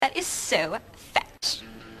That is so fetch.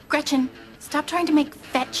 Gretchen, stop trying to make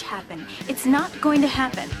fetch happen. It's not going to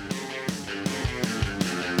happen.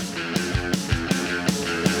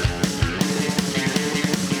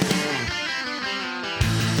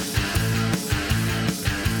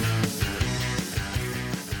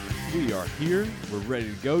 We are here. We're ready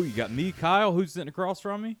to go. You got me, Kyle. Who's sitting across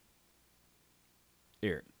from me?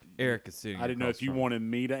 Eric. Eric is sitting I didn't know across if you from me. wanted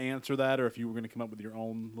me to answer that or if you were going to come up with your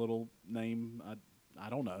own little name. I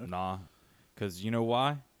don't know. Nah, because you know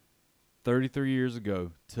why? 33 years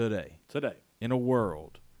ago today, in a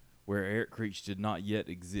world where Eric Creech did not yet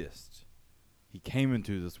exist, he came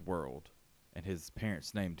into this world, and his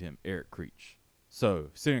parents named him Eric Creech. So,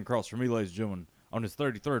 sitting across from me, ladies and gentlemen, on his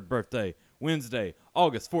 33rd birthday, Wednesday,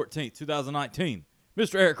 August 14th, 2019,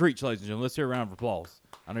 Mr. Eric Creech, ladies and gentlemen. Let's hear a round of applause.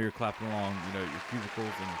 I know you're clapping along, you know, your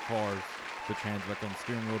cubicles and your cars. Put your hands back on the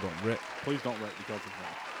steering wheel. Don't wreck. Please don't wreck because of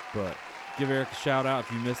that. But give Eric a shout out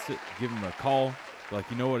if you missed it. Give him a call. Like,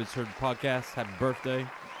 you know what? It's heard the podcast. Happy birthday.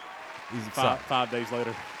 He's excited. 5 days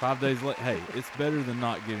later. 5 days later. Hey, it's better than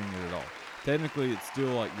not getting it at all. Technically, it's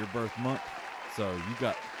still like your birth month, so you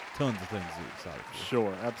got tons of things to be excited for.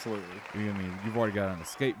 Sure, absolutely. I mean, you've already got an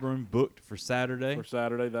escape room booked for Saturday. For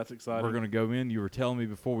Saturday, that's exciting. We're going to go in. You were telling me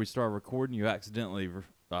before we started recording, you accidentally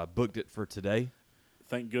booked it for today.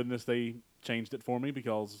 Thank goodness they changed it for me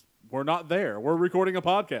because we're not there. We're recording a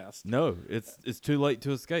podcast. No, it's too late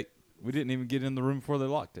to escape. We didn't even get in the room before they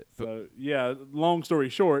locked it. But So, yeah, long story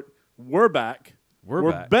short, we're back.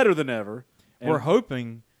 We're back. better than ever. We're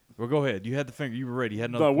hoping. Well, go ahead. You had the finger. You were ready. You had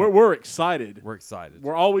another. No, point. we're excited. We're excited.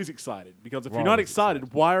 We're always excited because if We're you're not always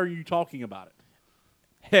excited, why are you talking about it?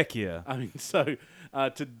 Heck yeah. I mean, so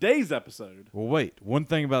today's episode. Well, wait. One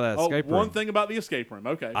thing about that escape room. One thing about the escape room.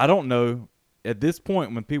 Okay. I don't know. At this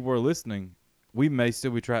point, when people are listening, we may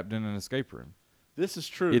still be trapped in an escape room. This is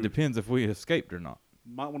true. It depends if we escaped or not.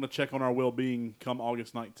 Might want to check on our well-being come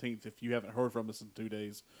August 19th if you haven't heard from us in 2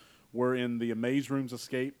 days. We're in the Amaze Rooms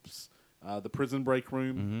Escapes, the prison break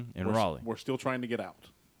room in we're, Raleigh. We're still trying to get out.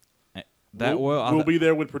 We'll be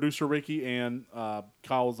there with producer Ricky and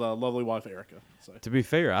Kyle's lovely wife Erica. So. To be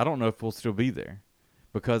fair, I don't know if we'll still be there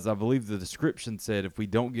because I believe the description said if we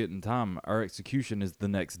don't get in time, our execution is the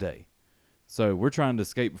next day. So we're trying to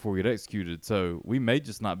escape before we get executed. So we may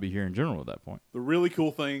just not be here in general at that point. The really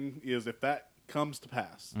cool thing is if that comes to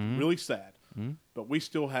pass, really sad, but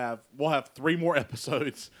we'll have 3 more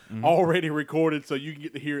episodes already recorded, so you can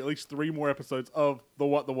get to hear at least 3 more episodes of the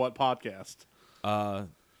What podcast.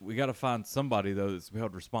 We got to find somebody though that's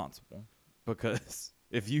held responsible because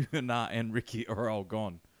if you and I and Ricky are all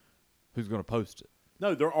gone, who's going to post it?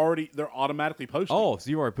 No, they're automatically posted. Oh, so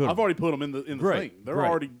you already put them. I've already put them in the Great, thing. They're great.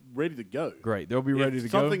 already ready to go. Great. They'll be ready to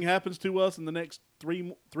If go. something happens to us in the next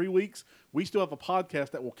three weeks, we still have a podcast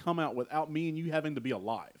that will come out without me and you having to be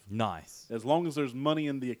alive. Nice. As long as there's money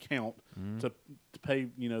in the account to pay,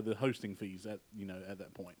 the hosting fees at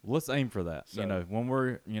that point. Let's aim for that. So- When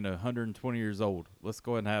we're 120 years old, let's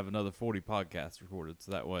go ahead and have another 40 podcasts recorded.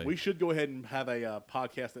 So that way, We should go ahead and have a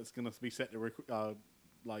podcast that's going to be set to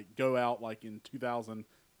go out like in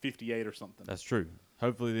 2058 or something. that's true.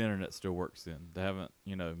 Hopefully the internet still works then. They haven't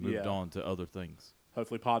moved Yeah. on to other things.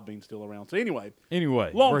 Hopefully Podbean's still around. So anyway,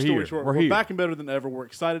 Anyway, long we're story here. short, we're we're here. back and better than ever. We're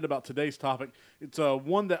excited about today's topic. It's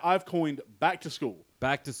one that I've coined back to school.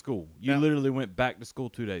 Back to school. You Now- literally went back to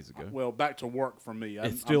school 2 days ago. Well, back to work for me.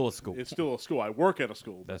 It's still a school. It's still a school. I work at a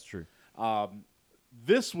school. That's true.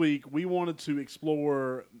 This week, we wanted to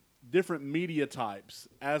explore different media types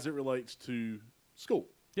as it relates to school.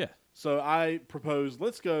 Yeah. So I propose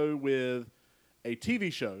let's go with a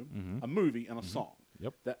TV show, a movie, and a song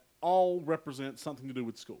Yep. that all represent something to do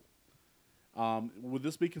with school. Would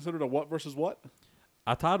this be considered a what versus what?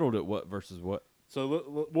 I titled it What versus What.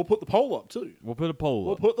 So we'll put the poll up, too. We'll put a poll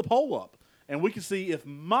We'll up. put the poll up, and we can see if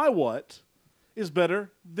my what is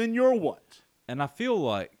better than your what. And I feel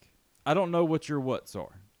like I don't know what your whats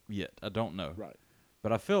are yet. I don't know. Right.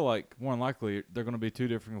 But I feel like more than likely they're going to be 2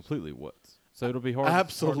 different completely whats. So it'll be hard.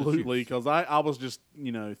 Absolutely, hard to choose. because I was just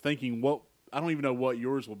thinking what I don't even know what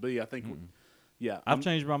yours will be. I think, yeah, I've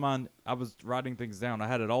changed my mind. I was writing things down. I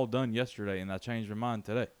had it all done yesterday, and I changed my mind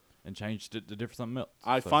today and changed it to different something else.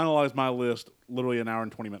 I So, finalized my list literally an hour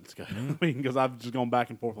and 20 minutes ago because I've just gone back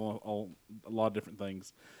and forth on a lot of different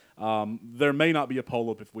things. There may not be a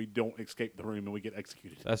poll up if we don't escape the room and we get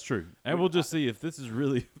executed. That's true. And we'll just see if this is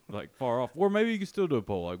really like far off. Or maybe you can still do a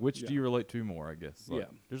poll. Like, which do you relate to more, I guess? Like, Yeah.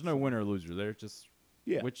 There's no winner or loser there. It's just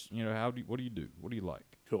Yeah. what do you do? What do you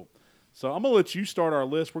like? Cool. So I'm going to let you start our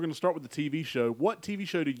list. We're going to start with the TV show. What TV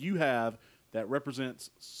show do you have that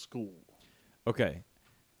represents school? Okay.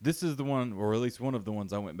 This is the one, or at least one of the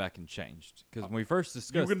ones I went back and changed. Because when we first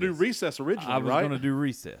discussed You were going to do Recess originally, I was right? going to do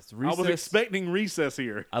Recess. I was expecting Recess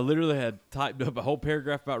here. I literally had typed up a whole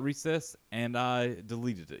paragraph about Recess, and I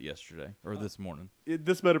deleted it yesterday, or this morning.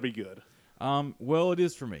 This better be good. Well, it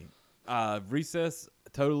is for me. Recess,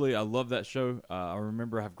 totally. I love that show. I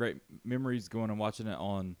remember I have great memories going and watching it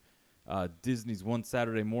on Disney's one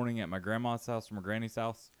Saturday morning at my grandma's house or my granny's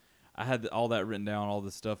house. I had all that written down, all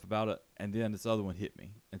this stuff about it, and then this other one hit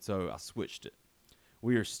me, and so I switched it.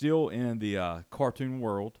 We are still in the cartoon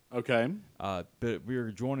world. Okay. But we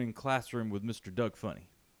are joining Classroom with Mr. Doug Funny.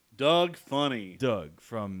 Doug Funny. Doug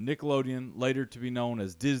from Nickelodeon, later to be known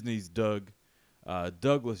as Disney's Doug.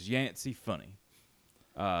 Douglas Yancey Funny.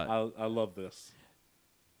 I love this.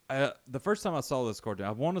 The first time I saw this cartoon,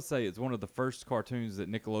 I want to say it's one of the first cartoons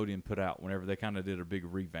that Nickelodeon put out whenever they kind of did a big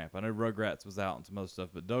revamp. I know Rugrats was out and some other stuff,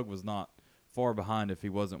 but Doug was not far behind if he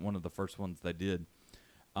wasn't one of the first ones they did.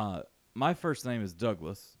 My first name is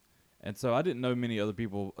Douglas, and so I didn't know many other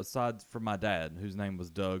people aside from my dad, whose name was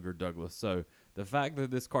Doug or Douglas. So the fact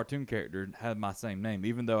that this cartoon character had my same name,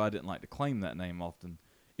 even though I didn't like to claim that name often,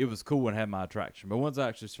 it was cool and had my attraction. But once I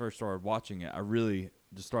actually first started watching it, I really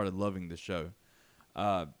just started loving the show.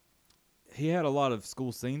 He had a lot of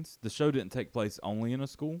school scenes. The show didn't take place only in a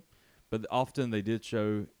school, but often they did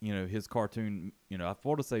show, his cartoon. I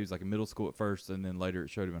want to say he was like in middle school at first, and then later it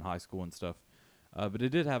showed him in high school and stuff. But it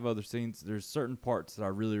did have other scenes. There's certain parts that I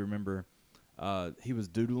really remember. He was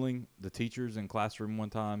doodling the teachers in classroom one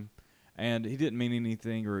time, and he didn't mean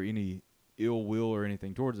anything or any ill will or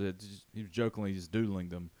anything towards it. He was jokingly just doodling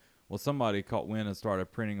them. Well, somebody caught wind and started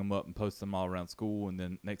printing them up and posting them all around school, and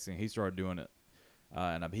then next thing he started doing it.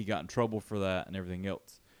 And he got in trouble for that and everything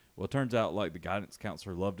else. Well, it turns out like the guidance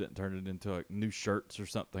counselor loved it and turned it into like new shirts or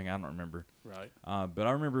something. I don't remember. Right. But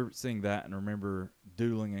I remember seeing that and remember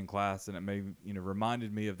doodling in class, and it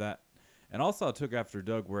reminded me of that. And also I took after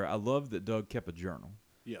Doug, where I loved that Doug kept a journal.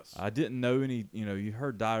 Yes. I didn't know any, you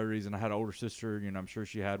heard diaries, and I had an older sister, I'm sure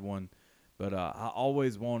she had one. But I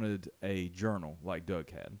always wanted a journal like Doug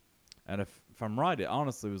had. And if I'm right, it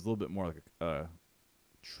honestly was a little bit more like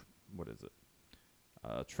what is it?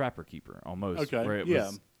 Trapper Keeper almost. Okay. Where it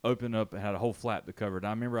was open up and had a whole flap that covered. I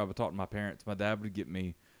remember I would talk to my parents. My dad would get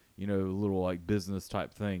me, a little like business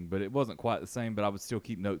type thing, but it wasn't quite the same. But I would still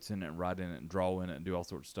keep notes in it and write in it and draw in it and do all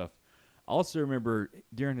sorts of stuff. I also remember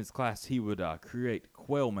during his class he would create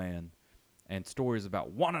Quail Man and stories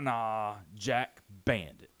about Wanana Jack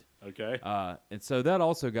Bandit. Okay. And so that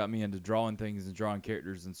also got me into drawing things and drawing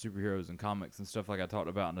characters and superheroes and comics and stuff like I talked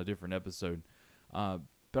about in a different episode.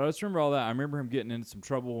 But I just remember all that. I remember him getting into some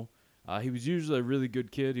trouble. He was usually a really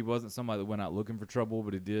good kid. He wasn't somebody that went out looking for trouble,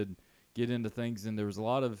 but he did get into things. And there was a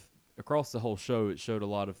lot of, across the whole show, it showed a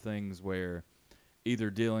lot of things where either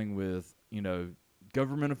dealing with,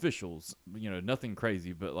 government officials, nothing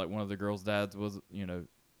crazy, but like one of the girls' dads was,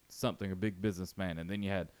 a big businessman. And then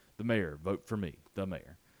you had the mayor, vote for me, the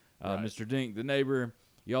mayor. Right. Mr. Dink, the neighbor.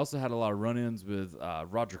 You also had a lot of run-ins with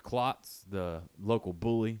Roger Klotz, the local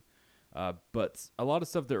bully. But a lot of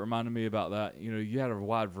stuff that reminded me about that, you had a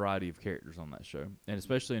wide variety of characters on that show, and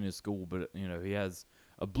especially in his school. But, he has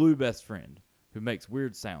a blue best friend who makes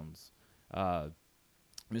weird sounds.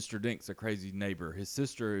 Mr. Dink's a crazy neighbor. His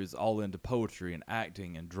sister is all into poetry and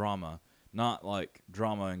acting and drama, not like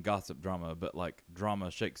drama and gossip drama, but like drama,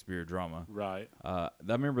 Shakespeare drama. Right. I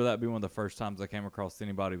remember that being one of the first times I came across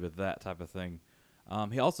anybody with that type of thing.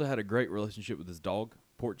 He also had a great relationship with his dog.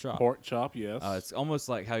 Pork Chop. Pork Chop, yes. It's almost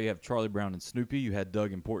like how you have Charlie Brown and Snoopy. You had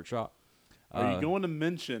Doug and Pork Chop. Are you going to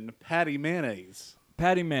mention Patty Mayonnaise?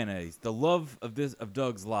 Patty Mayonnaise, the love of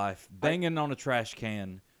Doug's life, banging on a trash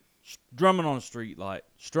can, drumming on a street light,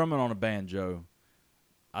 strumming on a banjo.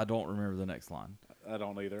 I don't remember the next line. I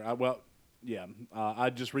don't either. I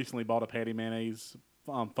just recently bought a Patty Mayonnaise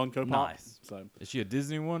Funko Pop. Nice. So. Is she a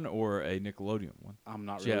Disney one or a Nickelodeon one? I'm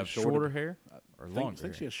not really sure. Does she have shorter hair or longer hair? I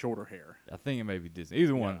think she has shorter hair. I think it may be Disney.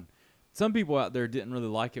 Either one. Some people out there didn't really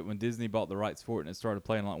like it when Disney bought the rights for it and it started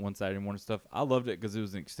playing like one Saturday morning stuff. I loved it because it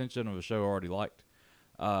was an extension of a show I already liked.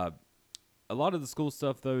 A lot of the school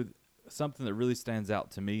stuff, though, something that really stands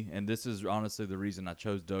out to me, and this is honestly the reason I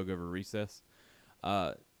chose Doug over Recess.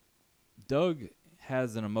 Doug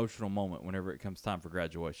has an emotional moment whenever it comes time for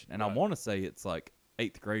graduation. And right. I want to say it's like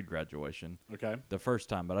 8th grade graduation. Okay. The first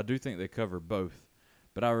time, but I do think they cover both.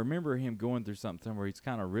 But I remember him going through something where he's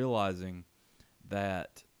kind of realizing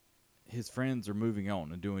that his friends are moving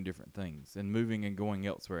on and doing different things and moving and going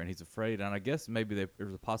elsewhere, and he's afraid. And I guess maybe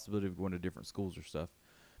there's a possibility of going to different schools or stuff.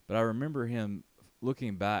 But I remember him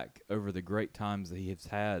looking back over the great times that he has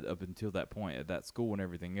had up until that point at that school and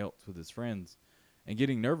everything else with his friends, and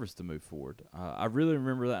getting nervous to move forward. I really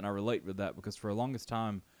remember that, and I relate with that because for the longest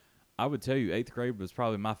time, I would tell you 8th grade was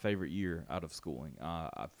probably my favorite year out of schooling.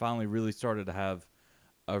 I finally really started to have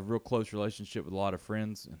a real close relationship with a lot of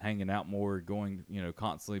friends and hanging out more, going,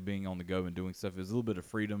 constantly being on the go and doing stuff. It was a little bit of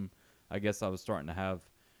freedom, I guess, I was starting to have.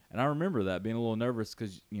 And I remember that, being a little nervous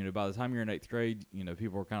because, by the time you're in 8th grade,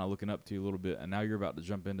 people are kind of looking up to you a little bit, and now you're about to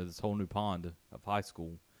jump into this whole new pond of high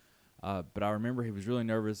school. But I remember he was really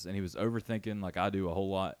nervous, and he was overthinking, like I do a whole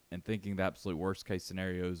lot, and thinking the absolute worst-case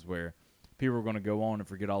scenarios where people were going to go on and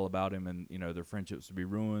forget all about him, and, their friendships would be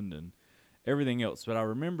ruined and everything else. But I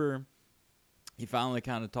remember he finally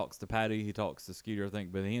kind of talks to Patty. He talks to Skeeter, I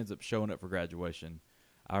think, but he ends up showing up for graduation.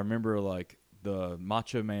 I remember, like, the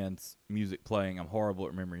Macho Man's music playing. I'm horrible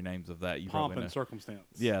at remembering names of that. You Pomp probably know. and Circumstance.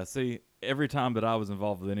 Yeah, see, every time that I was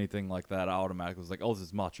involved with anything like that, I automatically was like, oh, this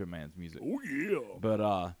is Macho Man's music. Oh, yeah. But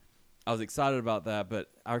I was excited about that, but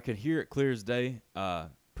I could hear it clear as day,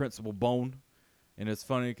 Principal Bone. And it's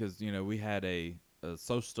funny because, we had a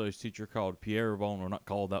social studies teacher called Pierre Bone, or not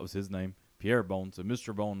called, that was his name, Pierre Bone. So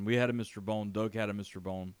Mr. Bone, we had a Mr. Bone, Doug had a Mr.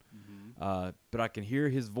 Bone. Mm-hmm. But I can hear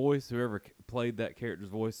his voice, whoever played that character's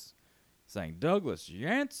voice, saying, Douglas, you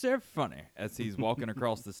ain't so funny, as he's walking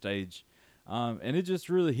across the stage. And it just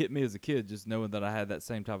really hit me as a kid, just knowing that I had that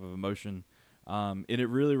same type of emotion. And it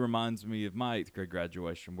really reminds me of my 8th grade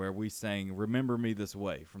graduation, where we sang Remember Me This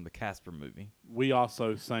Way from the Casper movie. We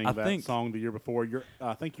also sang that song the year before.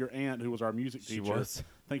 I think your aunt, who was our music teacher,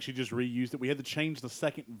 I think she just reused it. We had to change the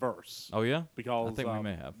second verse. Oh, yeah? Because I think we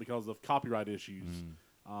may have. Because of copyright issues.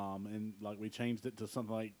 And we changed it to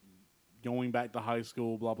something like going back to high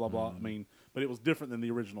school, blah, blah, blah. I mean, but it was different than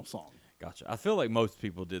the original song. Gotcha. I feel like most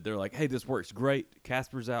people did. They're like, hey, this works great.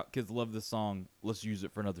 Casper's out. Kids love this song. Let's use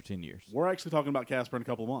it for another 10 years. We're actually talking about Casper in a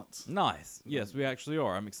couple of months. Nice. Yes, we actually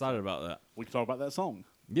are. I'm excited about that. We can talk about that song.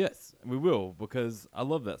 Yes, we will, because I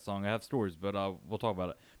love that song. I have stories, but we'll talk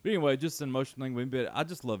about it. But anyway, just an emotional thing. But I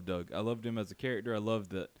just love Doug. I loved him as a character. I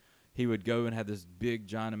loved that he would go and have this big,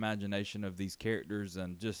 giant imagination of these characters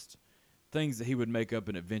and just things that he would make up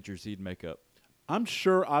and adventures he'd make up. I'm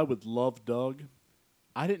sure I would love Doug.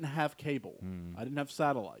 I didn't have cable. I didn't have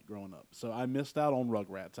satellite growing up. So I missed out on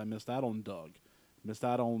Rugrats. I missed out on Doug. Missed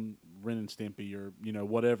out on Ren and Stimpy or,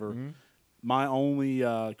 whatever. My only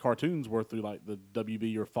cartoons were through like the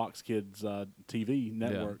WB or Fox Kids TV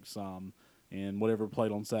networks and whatever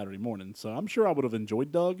played on Saturday morning. So I'm sure I would have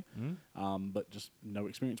enjoyed Doug, but just no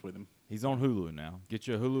experience with him. He's on Hulu now. Get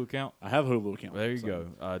you a Hulu account? I have a Hulu account. There you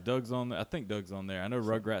go. Doug's on there. I think Doug's on there. I know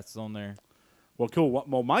Rugrats is on there. Well, cool.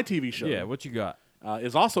 Well, my TV show what you got?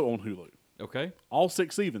 Is also on Hulu. Okay. All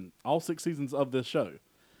six seasons of this show.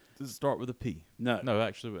 Does it start with a P? No. No,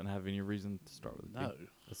 actually wouldn't have any reason to start with a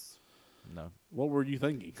P. No. What were you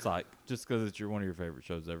thinking? Psych. Just because it's one of your favorite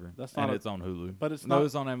shows ever. That's not. It's on Hulu. But it's not.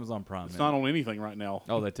 It's on Amazon Prime. It's not on anything right now.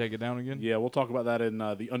 Oh, they take it down again? Yeah, we'll talk about that in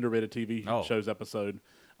the underrated TV shows episode.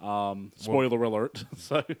 Spoiler alert.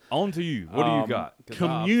 So on to you. What do you got?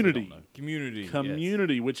 Community.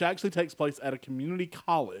 Community, yes. Which actually takes place at a community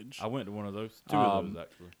college. I went to one of those. Two of those,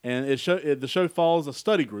 actually. And the show follows a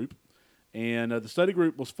study group. And the study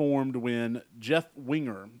group was formed when Jeff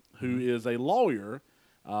Winger, who is a lawyer,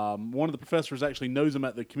 one of the professors actually knows him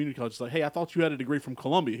at the community college. He's like, hey, I thought you had a degree from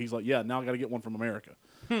Columbia. He's like, yeah, now I got to get one from America.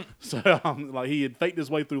 So he had faked his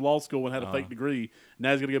way through law school and had a fake degree.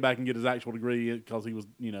 Now he's going to go back and get his actual degree because he was,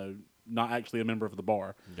 not actually a member of the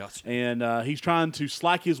bar. Gotcha. And he's trying to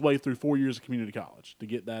slack his way through 4 years of community college to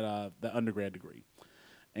get that undergrad degree.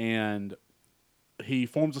 And he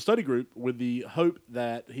forms a study group with the hope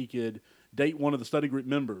that he could date one of the study group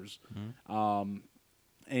members.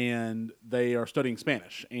 And they are studying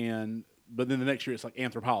Spanish. But then the next year it's like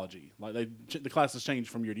anthropology. Like the classes change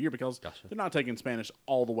from year to year because they're not taking Spanish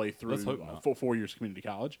all the way through for 4 years of community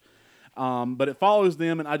college. But it follows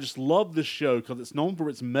them, and I just love this show because it's known for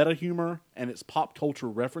its meta humor and its pop culture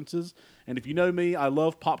references. And if you know me, I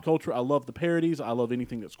love pop culture. I love the parodies. I love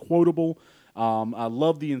anything that's quotable. I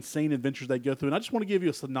love the insane adventures they go through. And I just want to give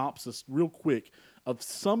you a synopsis real quick of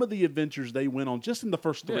some of the adventures they went on just in the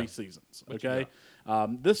first 3 seasons. Okay,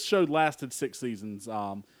 this show lasted 6 seasons.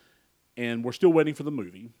 And we're still waiting for the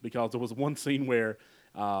movie because there was one scene where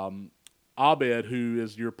Abed, who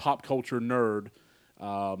is your pop culture nerd,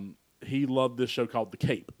 he loved this show called The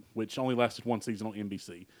Cape, which only lasted 1 season on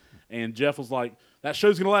NBC. And Jeff was like, that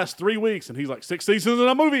show's going to last 3 weeks. And he's like, 6 seasons in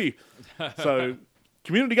a movie. So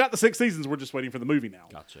Community got the 6 seasons. We're just waiting for the movie now.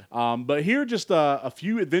 Gotcha. But here are just a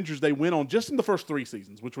few adventures they went on just in the first 3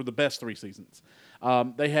 seasons, which were the best 3 seasons.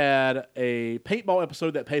 They had a paintball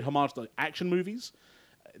episode that paid homage to action movies.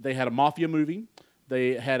 They had a mafia movie.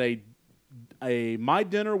 They had a a My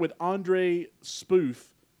Dinner with Andre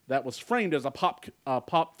spoof that was framed as a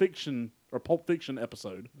Pulp Fiction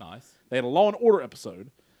episode. Nice. They had a Law and Order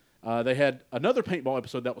episode. They had another paintball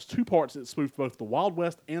episode that was 2 parts that spoofed both the Wild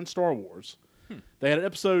West and Star Wars. They had an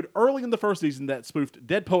episode early in the first season that spoofed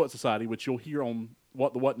Dead Poet Society, which you'll hear on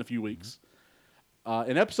What the What in a few weeks.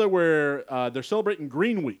 An episode where they're celebrating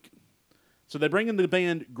Green Week. So they bring in the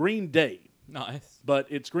band Green Day. Nice. But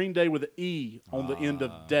it's Green Day with an E on the end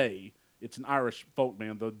of day. It's an Irish folk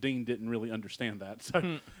band, though Dean didn't really understand that.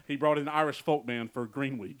 So he brought in an Irish folk band for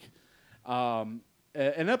Green Week. An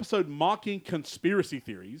episode mocking conspiracy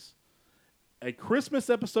theories. A Christmas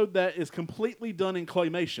episode that is completely done in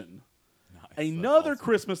claymation. Nice. Another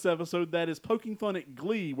Christmas episode that is poking fun at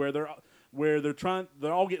Glee, where they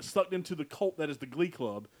all get sucked into the cult that is the Glee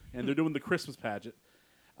Club, and they're doing the Christmas pageant.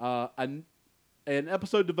 An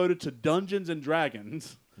episode devoted to Dungeons and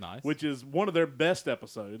Dragons, nice, which is one of their best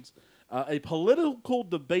episodes. A political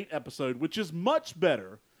debate episode, which is much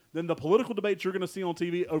better than the political debates you're going to see on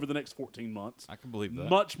TV over the next 14 months. I can believe that.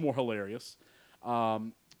 Much more hilarious.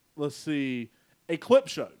 Let's see. A clip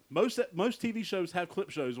show. Most TV shows have clip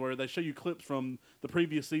shows where they show you clips from the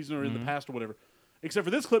previous season or in the past or whatever. Except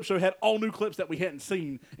for this clip show had all new clips that we hadn't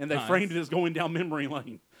seen, and they framed it as going down memory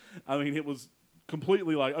lane. I mean, it was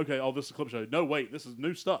completely like, okay, this is a clip show. No, wait, this is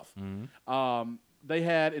new stuff. They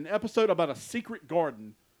had an episode about a secret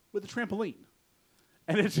garden with a trampoline.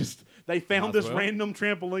 And it's just, they found this random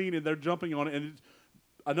trampoline, and they're jumping on it, and it's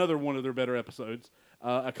another one of their better episodes.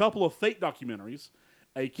 A couple of fake documentaries.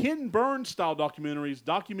 A Ken Burns-style documentaries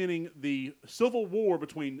documenting the civil war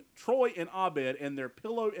between Troy and Abed and their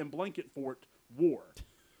pillow and blanket fort war.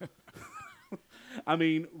 I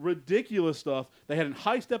mean, ridiculous stuff. They had a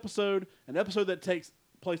heist episode, an episode that takes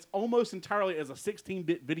place almost entirely as a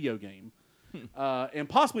 16-bit video game, and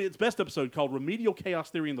possibly its best episode called Remedial Chaos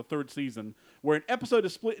Theory in the 3rd season, where an episode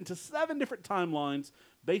is split into 7 different timelines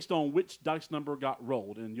based on which dice number got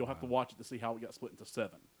rolled, and you'll have to watch it to see how it got split into 7.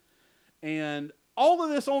 And all of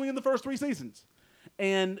this only in the first 3 seasons.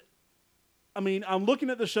 And, I mean, I'm looking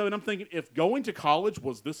at the show and I'm thinking, if going to college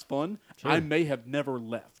was this fun, I may have never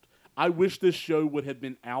left. I wish this show would have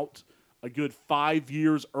been out a good 5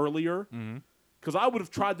 years earlier, because I would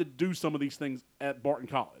have tried to do some of these things at Barton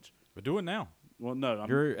College. But do it now. Well, no.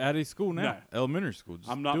 You're at a school now, No. elementary school. Just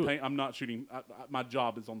I'm not shooting. My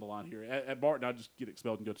job is on the line here. At Barton, I just get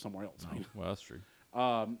expelled and go to somewhere else. Oh, well, that's true.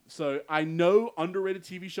 So I know underrated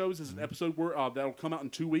TV shows is an episode where that'll come out in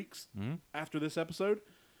 2 weeks after this episode,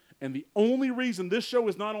 and the only reason this show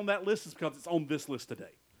is not on that list is because it's on this list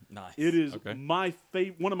today. Nice. It is my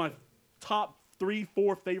one of my top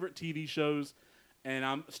 3-4 favorite TV shows, and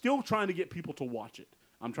I'm still trying to get people to watch it.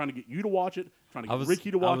 I'm trying to get you to watch it. Trying to get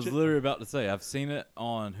Ricky to watch it. I was literally about to say I've seen it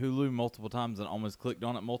on Hulu multiple times and almost clicked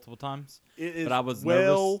on it multiple times. But I was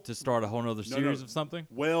nervous to start a whole other series of something.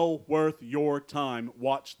 Well worth your time.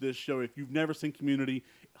 Watch this show if you've never seen Community.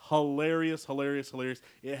 Hilarious, hilarious, hilarious.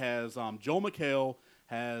 It has Joel McHale,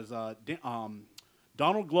 has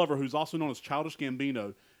Donald Glover, who's also known as Childish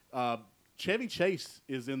Gambino. Chevy Chase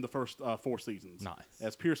is in the first 4 seasons. Nice.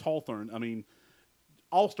 As Pierce Hawthorne. I mean,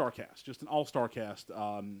 all-star cast, just an all-star cast.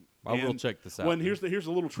 I will check this out. Well, here's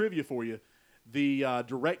a little trivia for you. The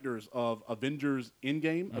directors of Avengers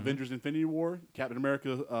Endgame, Avengers Infinity War, Captain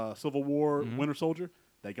America Civil War, Winter Soldier,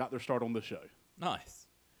 they got their start on this show. Nice.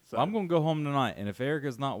 So I'm going to go home tonight, and if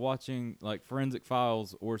Erica's not watching like Forensic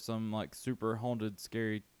Files or some like super haunted,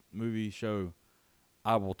 scary movie show,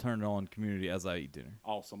 I will turn it on Community as I eat dinner.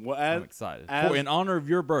 Awesome. Well, I'm excited. In honor of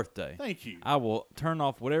your birthday. Thank you. I will turn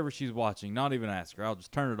off whatever she's watching, not even ask her. I'll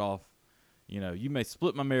just turn it off. You know, you may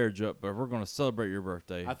split my marriage up, but we're going to celebrate your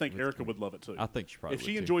birthday. I think Erica would love it too. I think she probably would. If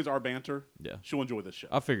she enjoys our banter, yeah, she'll enjoy this show.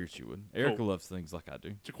 I figured she would. Erica loves things like I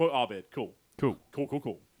do. To quote Abed, cool.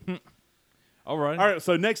 All right. All right,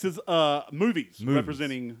 so next is movies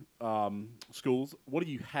representing schools. What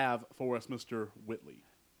do you have for us, Mr. Whitley?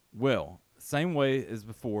 Well, same way as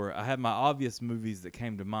before, I had my obvious movies that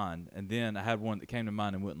came to mind, and then I had one that came to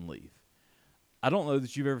mind and wouldn't leave. I don't know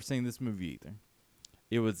that you've ever seen this movie either.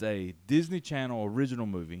 It was a Disney Channel original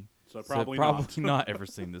movie. So probably not ever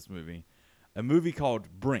seen this movie. A movie called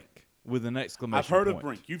Brink with an exclamation I've heard point. of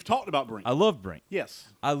Brink. You've talked about Brink. I love Brink. Yes.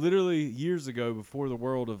 I literally, years ago, before the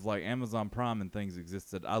world of like Amazon Prime and things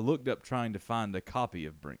existed, I looked up trying to find a copy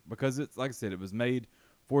of Brink because it's, like I said, it was made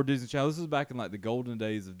for Disney Channel. This was back in like the golden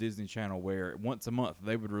days of Disney Channel where once a month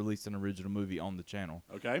they would release an original movie on the channel.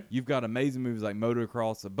 Okay. You've got amazing movies like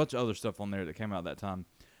Motocross, a bunch of other stuff on there that came out at that time.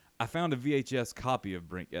 I found a VHS copy of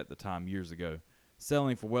Brink at the time years ago,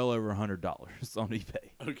 selling for well over $100 on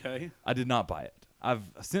eBay. Okay. I did not buy it. I've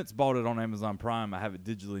since bought it on Amazon Prime. I have it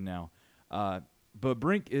digitally now. But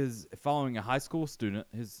Brink is following a high school student,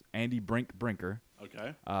 his Andy Brinker.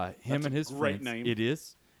 Okay. Him and his great friends. name. It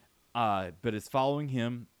is. But it's following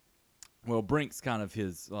him. Well, Brink's kind of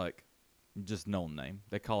his just known name.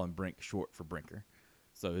 They call him Brink, short for Brinker.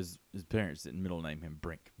 So his parents didn't middle name him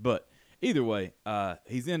Brink. But either way,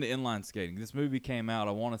 he's into inline skating. This movie came out,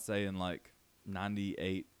 I want to say, in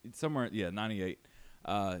 98. Somewhere, 98.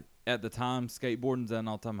 At the time, skateboarding's at an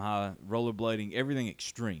all-time high. Rollerblading, everything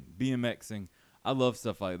extreme. BMXing. I love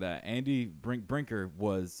stuff like that. Andy Brinker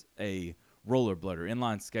was a rollerblader,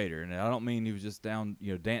 inline skater, and I don't mean he was just down,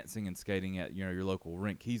 dancing and skating at your local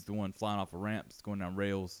rink. He's the one flying off of ramps, going down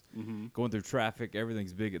rails, going through traffic.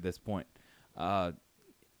 Everything's big at this point. The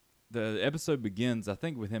episode begins, I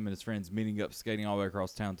think, with him and his friends meeting up, skating all the way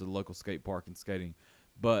across town to the local skate park and skating.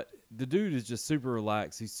 But the dude is just super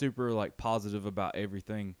relaxed. He's super positive about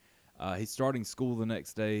everything. He's starting school the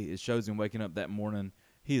next day. It shows him waking up that morning.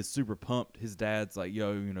 He is super pumped. His dad's like,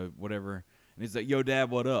 yo, whatever. And he's like, yo,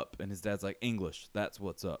 Dad, what up? And his dad's like, English, that's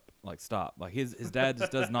what's up. Stop. His dad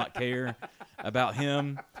just does not care about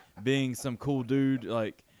him being some cool dude.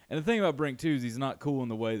 And the thing about Brink, too, is he's not cool in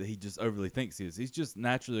the way that he just overly thinks he is. He's just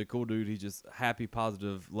naturally a cool dude. He's just happy,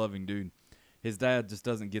 positive, loving dude. His dad just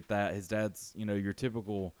doesn't get that. His dad's, your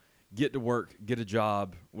typical get to work, get a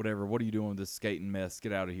job, whatever. What are you doing with this skating mess?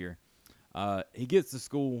 Get out of here. He gets to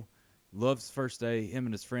school. Loves first day. Him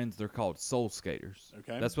and his friends, they're called Soul Skaters.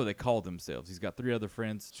 Okay. That's what they call themselves. He's got 3 other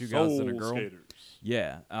friends, 2 guys and a girl. Soul Skaters.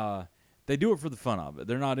 Yeah. They do it for the fun of it.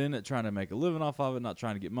 They're not in it trying to make a living off of it, not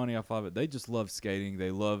trying to get money off of it. They just love skating.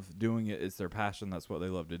 They love doing it. It's their passion. That's what they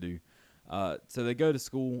love to do. So they go to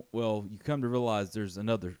school. Well, you come to realize there's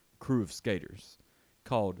another crew of skaters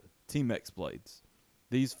called Team X-Blades.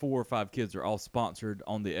 These 4 or 5 kids are all sponsored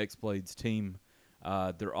on the X-Blades team.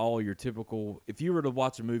 They're all your typical. If you were to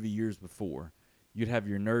watch a movie years before, you'd have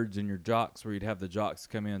your nerds and your jocks, where you'd have the jocks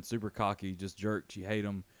come in super cocky, just jerks. You hate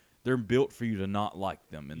them. They're built for you to not like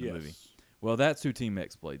them in the movie. Well, that's who Team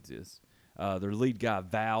X-Blades is. Their lead guy,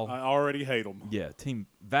 Val. I already hate him. Yeah, Team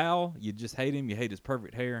Val. You just hate him. You hate his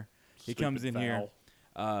perfect hair. He comes in Val.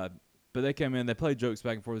 here. But they come in. They play jokes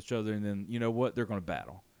back and forth with each other, and then you know what? They're going to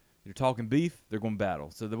battle. You're talking beef. They're going to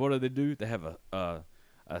battle. So what do? They have a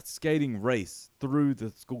skating race through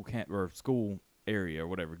the school camp or school area or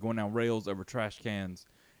whatever, going down rails, over trash cans,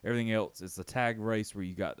 everything else. It's a tag race where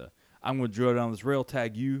you got I'm going to drill down this rail,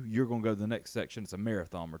 tag you. You're going to go to the next section. It's a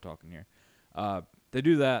marathon we're talking here. They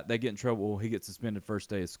do that. They get in trouble. He gets suspended first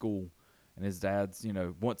day of school. And his dad's,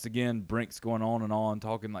 once again, Brink's going on and on,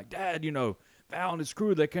 talking like, Dad, Val and his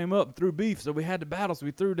crew, they came up and threw beef, so we had to battle, so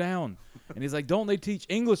we threw down. And he's like, don't they teach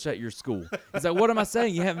English at your school? He's like, what am I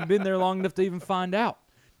saying? You haven't been there long enough to even find out.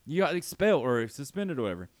 You got expelled or suspended or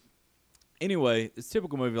whatever. Anyway, it's a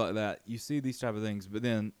typical movie like that. You see these type of things, but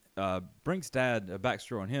then Brink's dad, a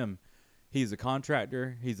backstory on him, he's a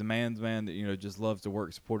contractor. He's a man's man that, just loves to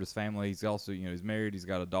work, support his family. He's also, he's married. He's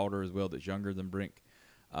got a daughter as well that's younger than Brink.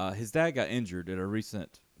 His dad got injured at a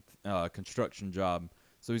recent construction job,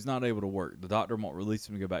 so he's not able to work. The doctor won't release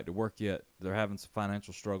him to go back to work yet. They're having some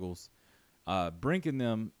financial struggles. Brink and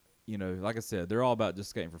them, like I said, they're all about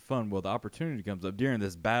just skating for fun. Well, the opportunity comes up during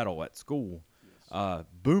this battle at school. Yes.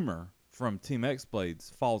 Boomer from Team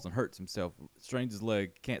X-Blades falls and hurts himself, strains his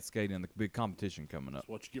leg, can't skate in the big competition coming up. That's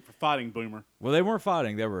what you get for fighting, Boomer. Well, they weren't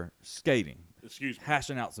fighting. They were skating. Excuse me.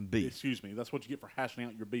 Hashing out some beef. Excuse me. That's what you get for hashing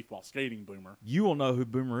out your beef while skating, Boomer. You will know who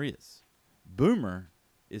Boomer is. Boomer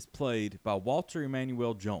is played by Walter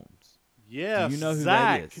Emmanuel Jones. Yes, do you know who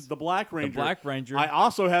Zach, that is? the Black Ranger. The Black Ranger. I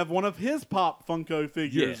also have one of his Pop Funko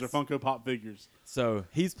figures, Yes. or Funko Pop figures. So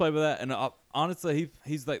he's played with that, and honestly,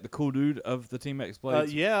 he's like the cool dude of the Team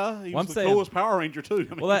X-Blades. Yeah, he was I'm the coolest Power Ranger too.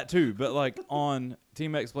 I mean, Well, that too, but on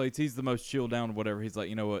Team X-Blades, he's the most chilled down or whatever. He's like,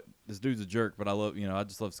 you know what, this dude's a jerk, but I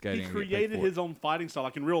just love skating. he and get paid created for it. his own fighting style,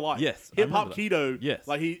 like in real life. Yes, I Hip Hop remember that. Keto. Yes.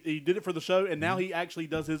 Like he did it for the show, and now he actually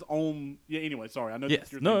does his own. Yeah. Anyway, sorry, I know. Yes,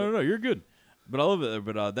 That's your no, you're good. But I love it there.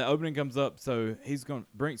 But that opening comes up, so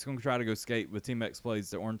Brink's going to try to go skate with Team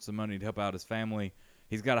X-Blades to earn some money to help out his family.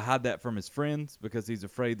 He's got to hide that from his friends because he's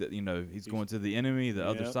afraid that he's going to the enemy, the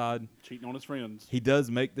other side. Cheating on his friends. He does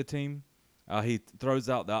make the team. He throws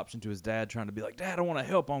out the option to his dad, trying to be like, Dad, I want to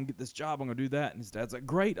help. I want to get this job. I'm going to do that. And his dad's like,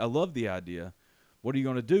 great. I love the idea. What are you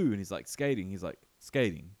going to do? And he's like, skating. He's like,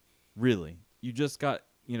 skating? Really? You just got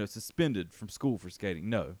suspended from school for skating?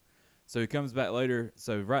 No. So he comes back later.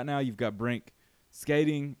 So right now you've got Brink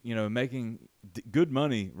skating, making good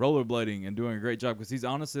money, rollerblading, and doing a great job because he's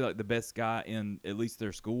honestly like the best guy in at least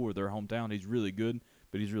their school or their hometown. He's really good,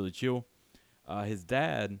 but he's really chill. His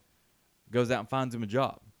dad goes out and finds him a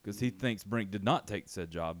job because he thinks Brink did not take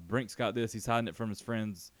said job. Brink's got this. He's hiding it from his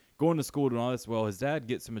friends, going to school and all this. Well, his dad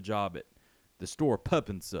gets him a job at the store Pup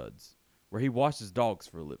and Suds, where he washes dogs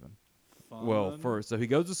for a living. Fun. Well, so he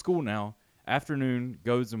goes to school now. Afternoon,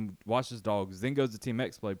 goes and washes dogs, then goes to Team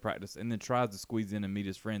X play practice, and then tries to squeeze in and meet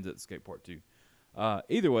his friends at the skate park too.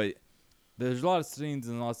 Either way, there's a lot of scenes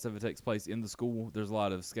and a lot of stuff that takes place in the school. There's a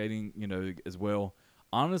lot of skating, as well.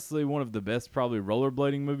 Honestly, one of the best probably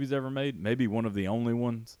rollerblading movies ever made. Maybe one of the only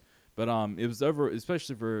ones. But it was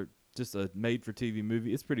especially for just a made-for-TV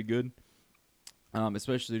movie. It's pretty good,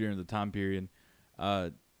 especially during the time period.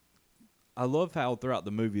 I love how throughout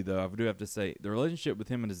the movie, though, I do have to say, the relationship with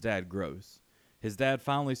him and his dad grows. His dad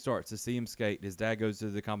finally starts to see him skate. His dad goes to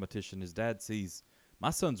the competition. His dad sees, my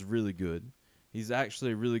son's really good. He's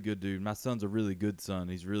actually a really good dude. My son's a really good son.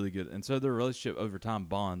 He's really good. And so their relationship over time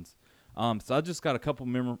bonds. So I just got a couple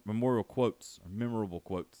memorable quotes,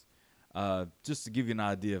 just to give you an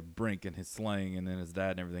idea of Brink and his slang and then his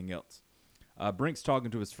dad and everything else. Brink's talking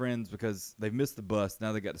to his friends because they've missed the bus.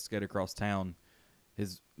 Now they got to skate across town.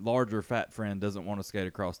 His larger fat friend doesn't want to skate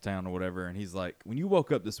across town or whatever. And he's like, when you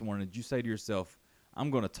woke up this morning, did you say to yourself, I'm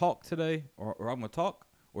going to talk today or I'm going to talk,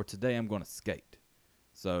 or today I'm going to skate?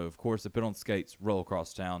 So, of course, they put on skates, roll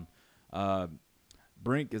across town.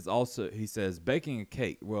 Brink is also, he says, baking a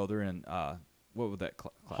cake. Well, they're in, what would that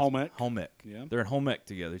class? Home ec. Home ec. Yeah. They're in home ec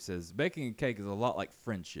together. He says, baking a cake is a lot like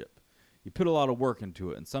friendship. You put a lot of work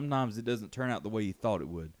into it, and sometimes it doesn't turn out the way you thought it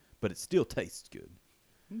would, but it still tastes good.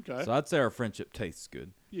 Okay. So I'd say our friendship tastes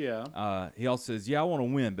good. Yeah. He also says, I want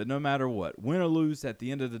to win, but no matter what, win or lose, at the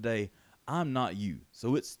end of the day, I'm not you,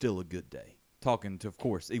 so it's still a good day. Talking to, of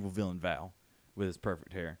course, evil villain Val with his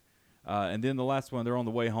perfect hair. And then the last one, they're on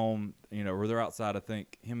the way home, or they're outside. I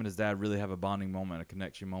think him and his dad really have a bonding moment, a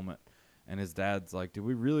connection moment. And his dad's like, do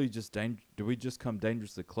we just come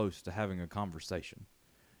dangerously close to having a conversation?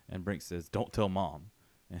 And Brink says, don't tell Mom.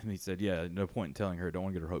 And he said, yeah, no point in telling her. Don't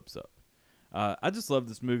want to get her hopes up. I just love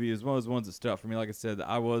this movie. It's one of those ones that stood out for me. Like I said,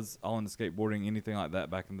 I was all into skateboarding, anything like that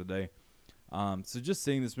back in the day. So just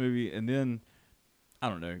seeing this movie, and then, I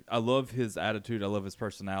don't know, I love his attitude. I love his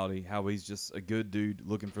personality, how he's just a good dude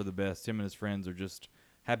looking for the best. Him and his friends are just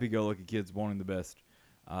happy-go-lucky kids wanting the best.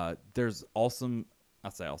 There's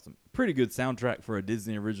pretty good soundtrack for a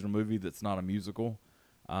Disney original movie that's not a musical.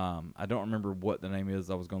 I don't remember what the name is.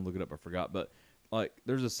 I was going to look it up. I forgot. But,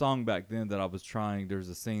 there's a song back then that I was trying. There's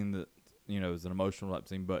a scene that, is an emotional type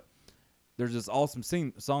scene. But there's this awesome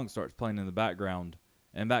song starts playing in the background.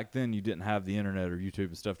 And back then, you didn't have the internet or YouTube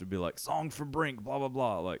and stuff to be like, song for Brink, blah, blah,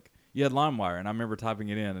 blah. You had LimeWire, and I remember typing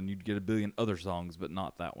it in, and you'd get a billion other songs, but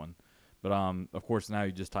not that one. But, of course, now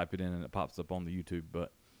you just type it in, and it pops up on the YouTube.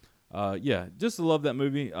 But, just love that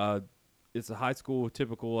movie. It's a high school,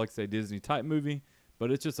 typical, like, say, Disney-type movie,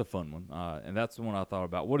 but it's just a fun one. And that's the one I thought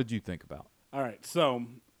about. What did you think about? All right, so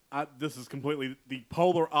this is completely the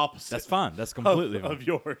polar opposite. That's fine. That's completely of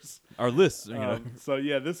yours. Our list, So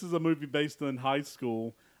yeah, this is a movie based in high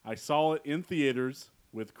school. I saw it in theaters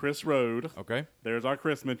with Chris Rode. Okay. There's our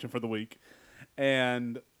Chris mention for the week,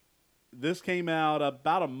 and this came out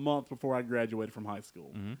about a month before I graduated from high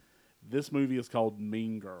school. Mm-hmm. This movie is called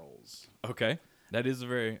Mean Girls. Okay, that is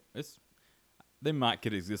they might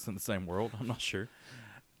could exist in the same world. I'm not sure.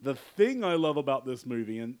 The thing I love about this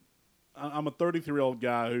movie, and I'm a 33-year-old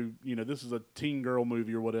guy who, this is a teen girl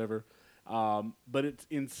movie or whatever, but it's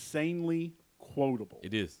insanely quotable.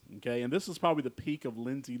 It is. Okay, and this is probably the peak of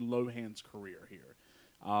Lindsay Lohan's career here.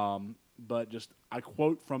 But I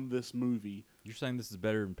quote from this movie. You're saying this is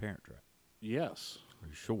better than Parent Trap? Yes. Are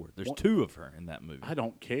you sure? There's two of her in that movie. I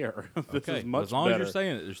don't care. This okay, is much as long better. as you're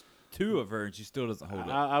saying it, there's two of her and she still doesn't hold up.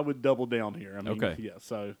 I would double down here. Okay. Yeah,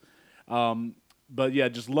 so... but yeah,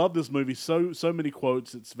 just love this movie. So many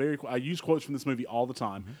quotes. It's I use quotes from this movie all the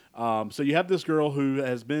time. Mm-hmm. So you have this girl who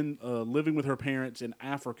has been living with her parents in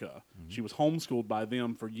Africa. Mm-hmm. She was homeschooled by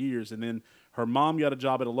them for years, and then her mom got a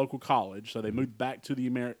job at a local college, so they moved back to the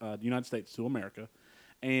United States to America.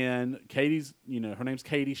 And Katie's, her name's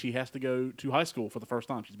Katie. She has to go to high school for the first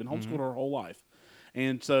time. She's been homeschooled her whole life,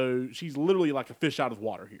 and so she's literally like a fish out of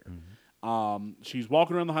water here. Mm-hmm. She's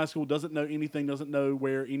walking around the high school, doesn't know anything, doesn't know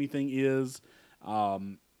where anything is.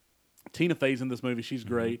 Tina Fey's in this movie. She's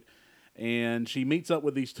great. And she meets up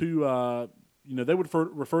with these two, they would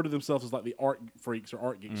refer to themselves as like the art freaks or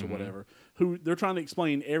art geeks or whatever, who they're trying to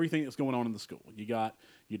explain everything that's going on in the school. You got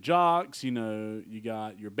your jocks, you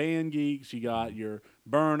got your band geeks, you got your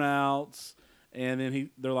burnouts, and then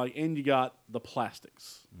they're like, and you got the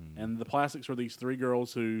plastics. And the plastics are these three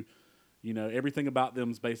girls who, everything about them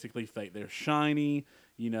is basically fake. They're shiny.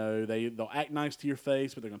 They'll act nice to your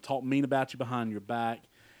face, but they're going to talk mean about you behind your back.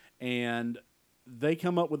 And they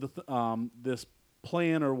come up with this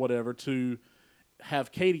plan or whatever to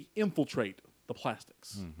have Katie infiltrate the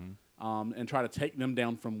plastics and try to take them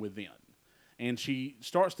down from within. And she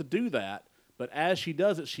starts to do that, but as she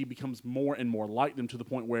does it, she becomes more and more like them to the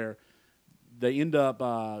point where they end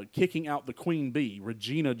up kicking out the Queen Bee,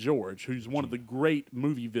 Regina George, who's one of the great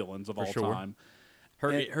movie villains of all time.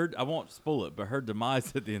 Her, I won't spoil it, but her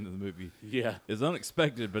demise at the end of the movie is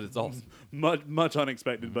unexpected, but it's awesome. Much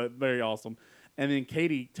unexpected, but very awesome. And then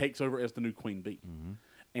Katie takes over as the new Queen Bee.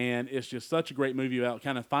 And it's just such a great movie about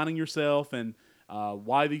kind of finding yourself and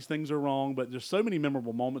why these things are wrong. But there's so many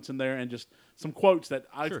memorable moments in there and just some quotes that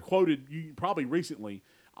I've quoted you probably recently.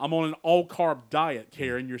 I'm on an all-carb diet,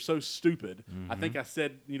 Karen. You're so stupid. I think I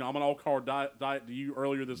said, I'm on an all-carb diet to you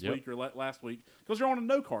earlier this week or last week because you're on a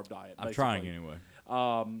no-carb diet. I'm trying anyway.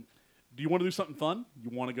 Do you want to do something fun? You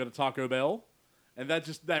want to go to Taco Bell? And that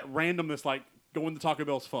randomness, like going to Taco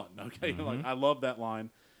Bell's fun. Okay, like I love that line.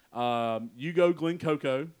 You go, Glen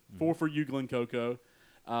Coco. 4 for you, Glen Coco.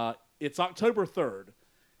 It's October 3rd,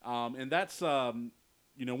 and that's one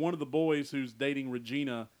of the boys who's dating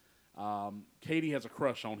Regina. Katie has a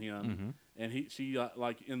crush on him, and she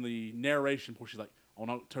like in the narration, she's like, on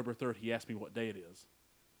October 3rd, he asked me what day it is.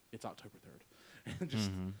 It's October 3rd.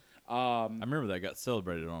 Just. I remember that got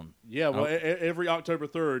celebrated on. Yeah, well, every October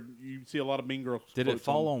 3rd, you see a lot of Mean Girls. Did it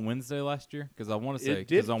fall on Wednesday last year? Because I want to say,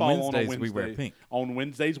 because on Wednesdays we wear pink. On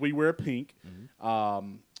Wednesdays we wear pink.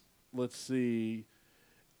 Let's see.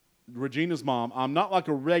 Regina's mom. I'm not like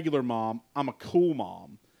a regular mom. I'm a cool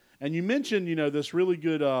mom. And you mentioned, this really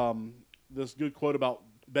good, this good quote about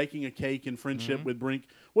baking a cake in friendship with Brink.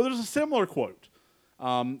 Well, there's a similar quote.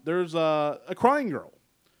 There's a crying girl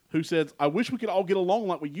who says, I wish we could all get along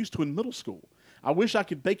like we used to in middle school. I wish I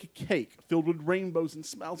could bake a cake filled with rainbows and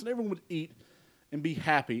smiles and everyone would eat and be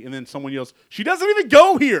happy. And then someone yells, she doesn't even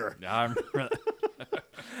go here. I remember that.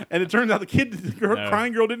 And it turns out the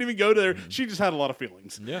crying girl didn't even go there. She just had a lot of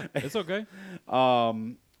feelings. Yeah, it's okay. I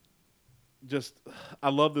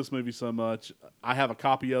love this movie so much. I have a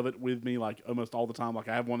copy of it with me like almost all the time. Like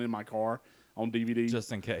I have one in my car on DVD.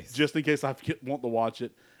 Just in case. Just in case I want to watch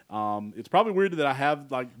it. It's probably weird that I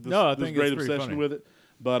have like this great obsession with it,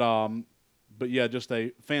 but yeah, just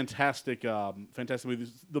a fantastic movie.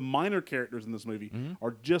 The minor characters in this movie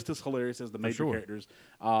are just as hilarious as the major characters.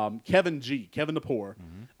 Kevin the Poor,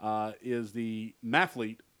 is the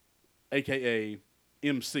mathlete, aka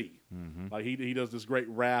MC. Like he does this great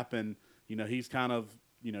rap, and he's kind of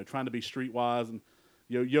trying to be streetwise, and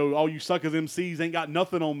yo, all you suckers MCs ain't got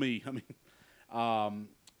nothing on me. I mean.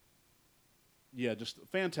 Yeah, just a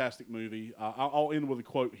fantastic movie. I'll end with a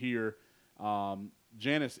quote here.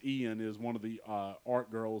 Janice Ian is one of the art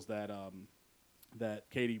girls that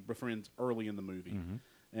Katie befriends early in the movie.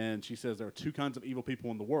 And she says there are two kinds of evil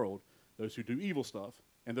people in the world, those who do evil stuff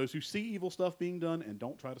and those who see evil stuff being done and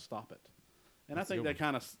don't try to stop it. And I think that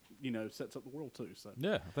kind of sets up the world too. So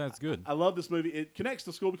yeah, I think that's good. I love this movie. It connects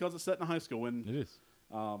to school because it's set in a high school. And it is.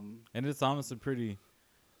 And it's honestly pretty...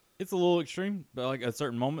 It's a little extreme, but like at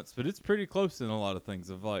certain moments, but it's pretty close in a lot of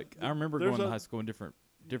things. Of like, I remember going to high school and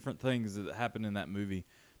different things that happened in that movie.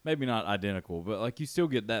 Maybe not identical, but like you still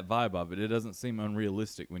get that vibe of it. It doesn't seem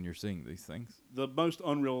unrealistic when you're seeing these things. The most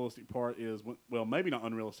unrealistic part is maybe not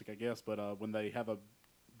unrealistic, I guess, but when they have a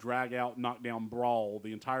drag out, knockdown brawl,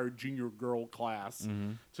 the entire junior girl class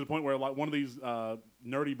to the point where like one of these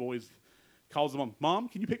nerdy boys calls them, "Mom,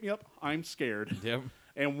 can you pick me up? I'm scared." Yep.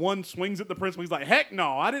 And one swings at the principal. He's like, heck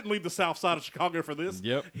no, I didn't leave the south side of Chicago for this.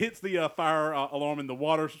 Yep. Hits the fire alarm and the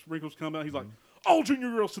water sprinkles come out. He's like, all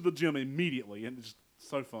junior girls to the gym immediately. And it's just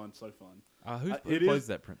so fun, so fun. Who plays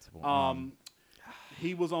that principal?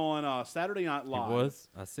 He was on Saturday Night Live. He was?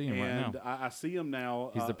 I see him right now. And I see him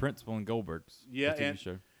now. He's the principal in Goldberg's TV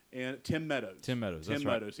show. And Tim Meadows. Tim Meadows, that's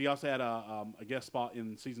right. He also had a guest spot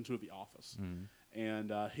in season 2 of The Office.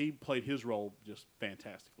 And he played his role just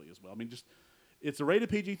fantastically as well. I mean, it's a rated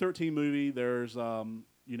PG-13 movie. There's, no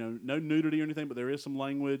nudity or anything, but there is some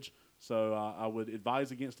language. So I would advise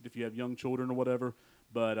against it if you have young children or whatever.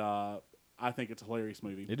 But I think it's a hilarious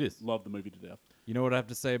movie. It is. Love the movie to death. You know what I have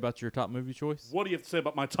to say about your top movie choice? What do you have to say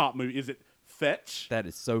about my top movie? Is it Fetch? That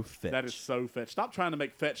is so Fetch. That is so Fetch. Stop trying to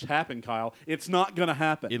make Fetch happen, Kyle. It's not going to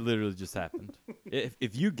happen. It literally just happened.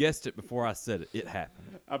 If you guessed it before I said it, it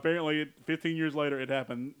happened. Apparently, 15 years later, it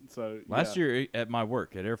happened. So last year at my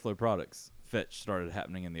work at Airflow Products, Fetch started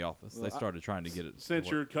happening in the office. They started trying to get it. Since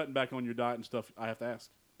you're cutting back on your diet and stuff, I have to ask,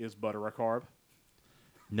 is butter a carb?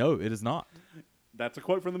 No, it is not. That's a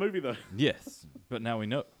quote from the movie, though. Yes, but now we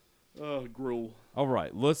know. Gruel. All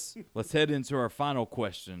right, let's head into our final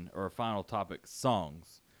question or our final topic: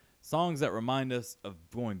 songs that remind us of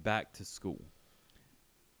going back to school.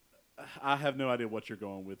 I have no idea what you're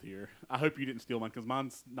going with here. I hope you didn't steal mine because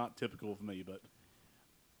mine's not typical of me. But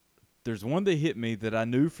there's one that hit me that I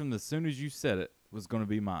knew from as soon as you said it was going to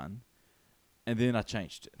be mine, and then I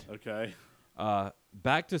changed it. Okay.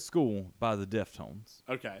 Back to School by the Deftones.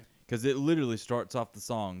 Okay. Because it literally starts off the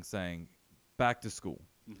song saying, "Back to School."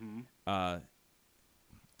 Mm-hmm.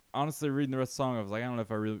 Honestly, reading the rest of the song, I was like, I don't know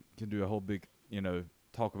if I really can do a whole big,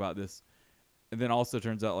 talk about this. And then also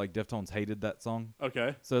turns out like Deftones hated that song.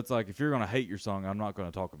 Okay. So it's like, if you're going to hate your song, I'm not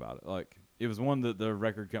going to talk about it. Like, it was one that the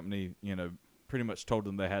record company, pretty much told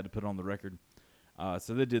them they had to put on the record.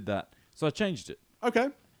 So they did that. So I changed it. Okay.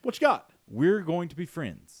 What you got? "We're Going to Be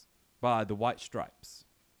Friends" by the White Stripes.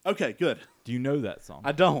 Okay, good. Do you know that song?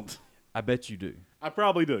 I don't. I bet you do. I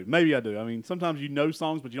probably do. Maybe I do. I mean, sometimes you know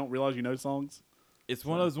songs, but you don't realize you know songs. It's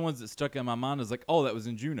one of those ones that stuck in my mind as like, oh, that was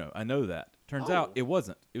in Juno. I know that. Turns out it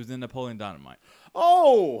wasn't. It was in Napoleon Dynamite.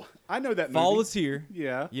 Oh, I know that movie. Fall is Here.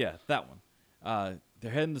 Yeah. Yeah, that one.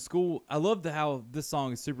 They're heading to school. I love how this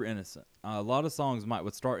song is super innocent. A lot of songs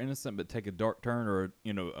would start innocent but take a dark turn or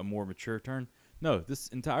a more mature turn. No, this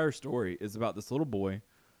entire story is about this little boy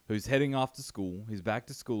who's heading off to school. He's back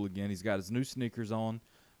to school again. He's got his new sneakers on.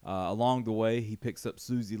 Along the way, he picks up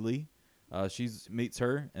Susie Lee. She meets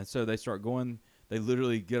her, and so they start going. They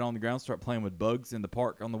literally get on the ground, start playing with bugs in the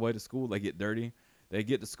park on the way to school. They get dirty. They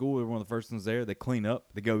get to school. They're one of the first ones there. They clean up.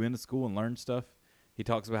 They go into school and learn stuff. He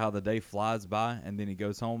talks about how the day flies by, and then he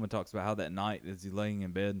goes home and talks about how that night, as he's laying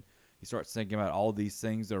in bed, he starts thinking about all these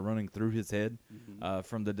things that are running through his head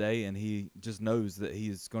from the day, and he just knows that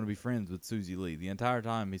he's going to be friends with Susie Lee. The entire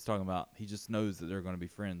time he's talking about, he just knows that they're going to be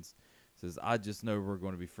friends. He says, "I just know we're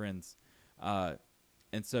going to be friends."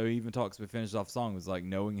 And so he even talks, but finishes off the song was like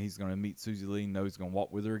knowing he's going to meet Susie Lee, know he's going to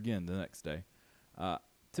walk with her again the next day.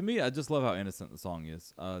 To me, I just love how innocent the song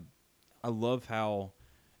is. I love how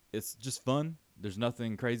it's just fun. There's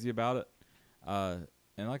nothing crazy about it.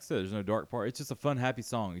 And like I said, there's no dark part. It's just a fun, happy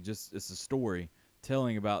song. It's a story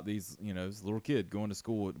telling about these, this little kid going to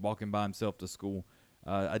school, walking by himself to school.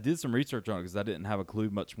 I did some research on it because I didn't have a clue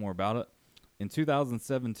much more about it. In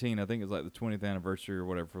 2017, I think it was like the 20th anniversary or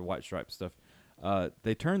whatever for White Stripes stuff.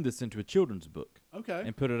 They turned this into a children's book. Okay.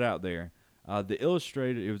 And put it out there. It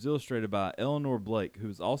was illustrated by Eleanor Blake, who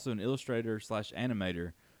is also an illustrator /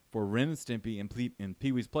 animator for Ren and Stimpy and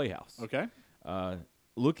Pee-wee's Playhouse. Okay.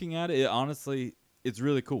 Looking at it, honestly, it's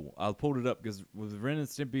really cool. I pulled it up because with Ren and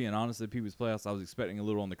Stimpy and honestly Pee-wee's Playhouse, I was expecting a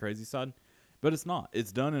little on the crazy side. But it's not.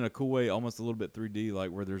 It's done in a cool way, almost a little bit 3D,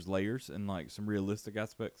 like where there's layers and like some realistic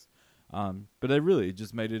aspects. But they really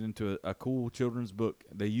just made it into a cool children's book.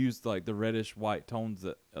 They used like the reddish white tones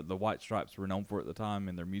that the White Stripes were known for at the time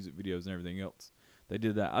in their music videos and everything else. They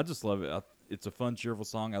did that. I just love it. It's a fun, cheerful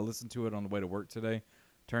song. I listened to it on the way to work today.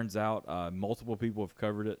 Turns out multiple people have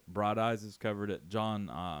covered it. Bright Eyes has covered it.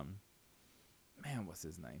 John, what's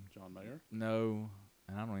his name? John Mayer? No,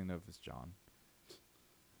 and I don't even know if it's John.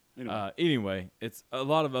 Anyway, it's a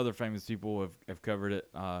lot of other famous people have covered it.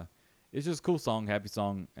 It's just a cool song, happy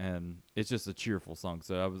song, and it's just a cheerful song.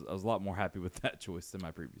 So I was a lot more happy with that choice than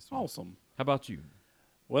my previous one. Awesome. How about you?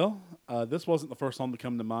 Well, this wasn't the first song to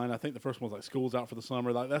come to mind. I think the first one was like "School's Out for the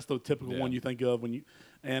Summer." Like that's the typical one you think of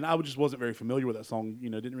and I just wasn't very familiar with that song.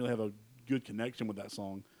 Didn't really have a good connection with that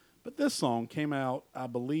song. But this song came out, I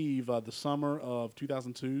believe, the summer of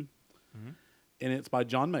 2002, and it's by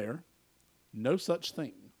John Mayer. "No Such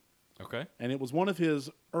Thing." Okay. And it was one of his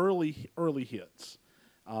early hits.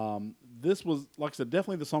 This was, like I said,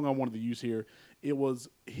 definitely the song I wanted to use here. It was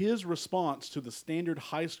his response to the standard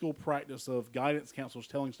high school practice of guidance counselors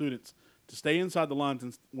telling students to stay inside the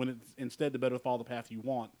lines when it's instead to better follow the path you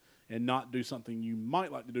want and not do something you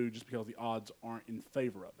might like to do just because the odds aren't in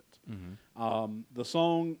favor of it. Mm-hmm.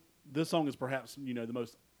 This song is perhaps the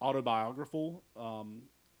most autobiographical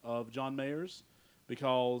of John Mayer's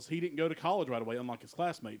because he didn't go to college right away, unlike his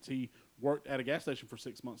classmates. He worked at a gas station for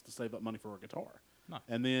 6 months to save up money for a guitar. Nice.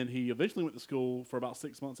 And then he eventually went to school for about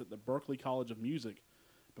 6 months at the Berklee College of Music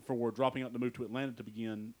before dropping out to move to Atlanta to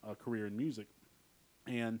begin a career in music.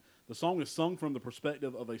 And the song is sung from the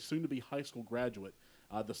perspective of a soon-to-be high school graduate.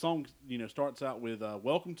 The song, starts out with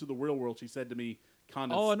 "Welcome to the real world," she said to me I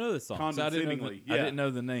know this song. condescendingly. I didn't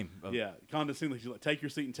know the name. Condescendingly. She's like, "Take your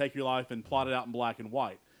seat and take your life," and plot it out in black and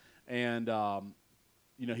white. And,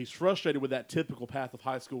 he's frustrated with that typical path of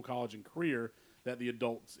high school, college, and career that the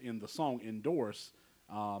adults in the song endorse.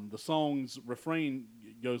 The song's refrain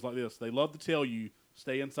goes like this: "They love to tell you,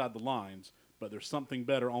 stay inside the lines, but there's something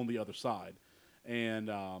better on the other side." And,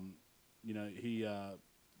 he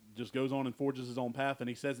just goes on and forges his own path. And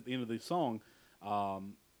he says at the end of the song,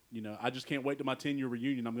 "I just can't wait to my 10-year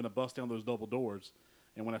reunion. I'm going to bust down those double doors."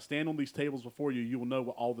 And when I stand on these tables before you, you will know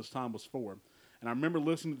what all this time was for. And I remember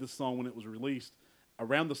listening to this song when it was released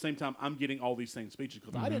around the same time I'm getting all these same speeches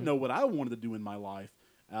because I didn't know what I wanted to do in my life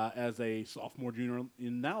as a sophomore, junior.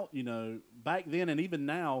 And now, back then and even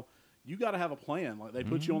now, you got to have a plan. Like they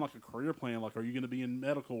put you on like a career plan. Like, are you going to be in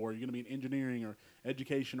medical or are you going to be in engineering or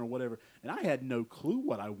education or whatever? And I had no clue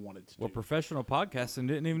what I wanted to do. Well, professional podcasting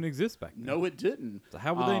didn't even exist back then. No, it didn't. So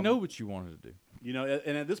how would they know what you wanted to do?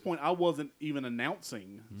 And at this point, I wasn't even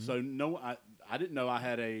announcing. So no, I didn't know I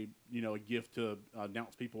had a gift to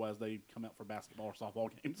announce people as they come out for basketball or softball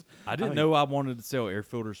games. I didn't know I wanted to sell air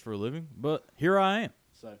filters for a living, but here I am.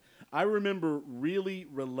 So I remember really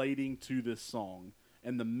relating to this song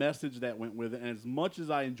and the message that went with it. And as much as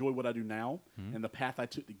I enjoy what I do now and the path I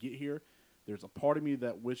took to get here, there's a part of me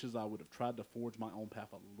that wishes I would have tried to forge my own path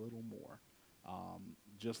a little more,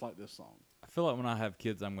 just like this song. I feel like when I have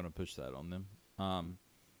kids, I'm going to push that on them.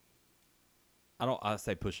 I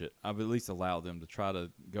say push it. I've at least allowed them to try to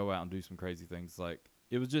go out and do some crazy things. Like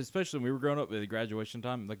it was just, especially when we were growing up at the graduation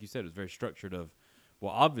time, like you said, it was very structured of,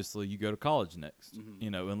 well, obviously you go to college next,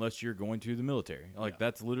 unless you're going to the military. Like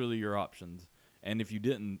that's literally your options. And if you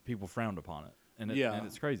didn't, people frowned upon it. And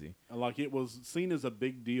it's crazy. Like it was seen as a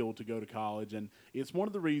big deal to go to college. And it's one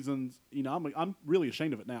of the reasons, I'm really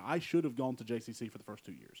ashamed of it now. I should have gone to JCC for the first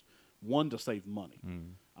 2 years. One, to save money.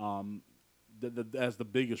 As the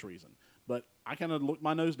biggest reason. But I kind of looked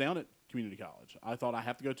my nose down at community college. I thought I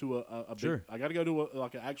have to go to a big, I got to go to an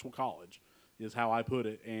actual college is how I put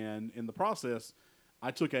it. And in the process, I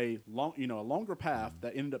took a longer path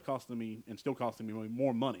that ended up costing me and still costing me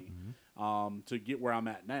more money to get where I'm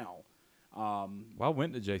at now. Well, I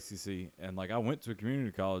went to JCC and I went to a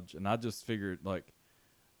community college and I just figured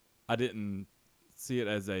I didn't see it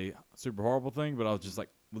as a super horrible thing, but I was just like,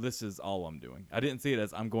 well, this is all I'm doing. I didn't see it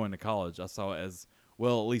as I'm going to college. I saw it as,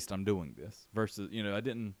 well, at least I'm doing this versus, you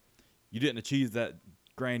didn't achieve that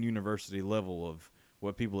grand university level of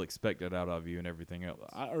what people expected out of you and everything else.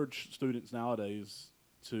 I urge students nowadays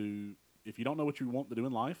to, if you don't know what you want to do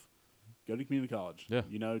in life, go to community college. Yeah.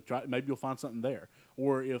 Maybe you'll find something there.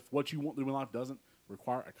 Or if what you want to do in life doesn't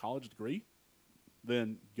require a college degree,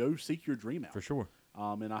 then go seek your dream out. For sure.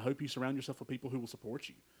 And I hope you surround yourself with people who will support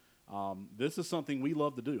you. This is something we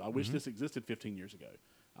love to do. I wish this existed 15 years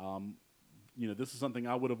ago. This is something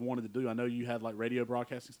I would have wanted to do. I know you had radio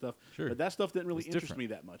broadcasting stuff, but that stuff didn't really interest me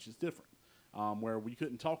that much. It's different. Where we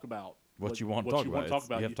couldn't talk about what you want to talk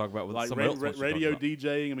about. You have to talk about what somebody else wants radio to talk about.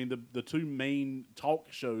 DJing. I mean, the two main talk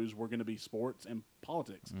shows were going to be sports and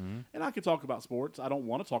politics. And I could talk about sports. I don't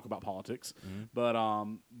want to talk about politics, but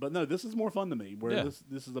no, this is more fun to me. Where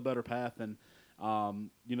this is a better path. And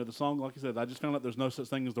the song, like I said, I just found out there's no such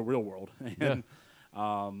thing as the real world, and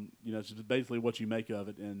it's just basically what you make of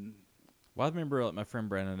it. And I remember my friend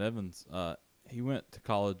Brandon Evans. He went to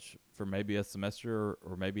college for maybe a semester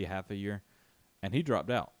or maybe half a year. And he dropped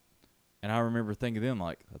out. And I remember thinking then,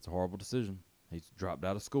 that's a horrible decision. He's dropped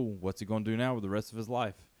out of school. What's he going to do now with the rest of his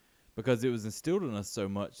life? Because it was instilled in us so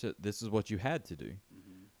much that this is what you had to do.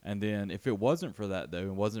 And then if it wasn't for that, though,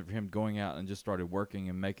 it wasn't for him going out and just started working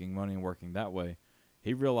and making money and working that way,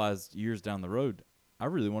 he realized years down the road, I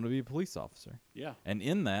really want to be a police officer. Yeah. And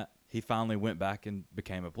in that, he finally went back and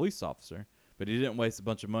became a police officer. But he didn't waste a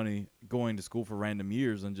bunch of money going to school for random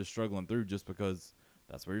years and just struggling through just because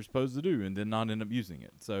that's what you're supposed to do and then not end up using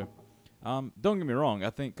it. So don't get me wrong. I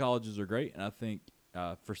think colleges are great, and I think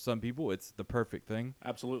for some people it's the perfect thing.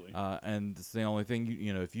 Absolutely. And it's the only thing,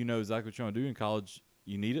 if you know exactly what you want to do in college,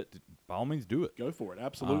 you need it, by all means do it. Go for it.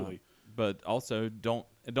 Absolutely. But also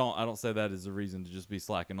I don't say that as a reason to just be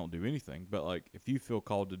slack and don't do anything. But if you feel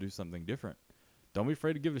called to do something different, don't be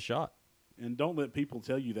afraid to give it a shot. And don't let people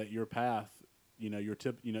tell you that your path, your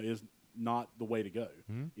tip, is not the way to go.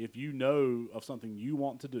 If you know of something you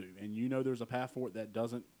want to do and there's a path for it that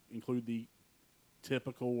doesn't include the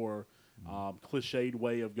typical or cliched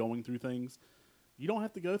way of going through things, you don't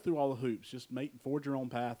have to go through all the hoops. Just forge your own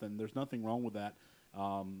path, and there's nothing wrong with that.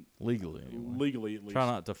 Legally, anyway. Legally, at least. Try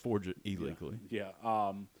not to forge it illegally. Yeah.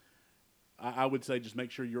 I would say just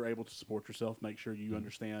make sure you're able to support yourself. Make sure you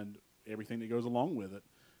understand everything that goes along with it.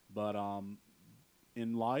 But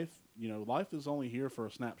in life, life is only here for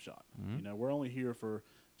a snapshot. We're only here for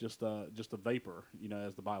just a vapor,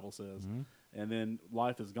 as the Bible says, and then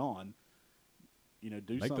life is gone.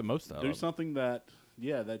 Make the most out of it. Do something that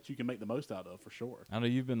you can make the most out of, for sure. I know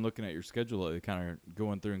you've been looking at your schedule lately, kind of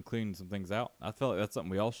going through and cleaning some things out. I feel like that's something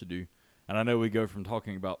we all should do. And I know we go from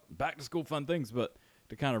talking about back to school fun things, but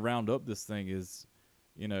to kind of round up this thing is,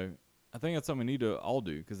 I think that's something we need to all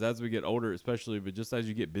do, because as we get older, especially, but just as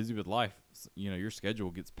you get busy with life, your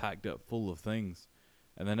schedule gets packed up full of things.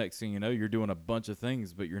 And the next thing you know, you're doing a bunch of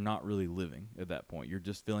things, but you're not really living at that point. You're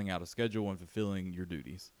just filling out a schedule and fulfilling your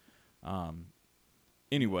duties.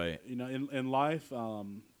 Anyway, in life,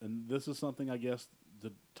 and this is something I guess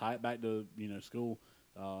to tie it back to school.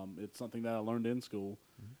 It's something that I learned in school.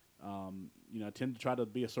 I tend to try to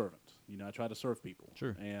be a servant. I try to serve people.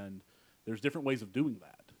 Sure. And there's different ways of doing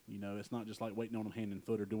that. It's not just like waiting on them hand and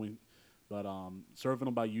foot or but serving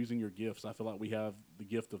them by using your gifts. I feel like we have the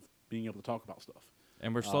gift of being able to talk about stuff.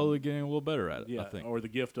 And we're slowly getting a little better at it, yeah, I think. Or the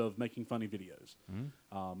gift of making funny videos,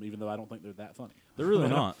 even though I don't think they're that funny. They're really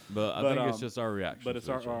not, but I think it's just our reaction. But it's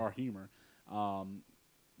our humor.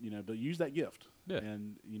 But use that gift. Yeah.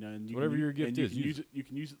 And whatever your gift is, you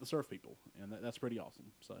can use it to serve people, and that's pretty awesome.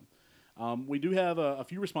 So, we do have a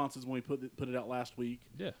few responses when we put it out last week.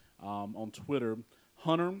 Yeah. On Twitter,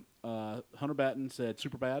 Hunter Batten said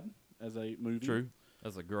Superbad as a movie. True.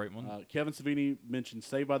 That's a great one. Kevin Savini mentioned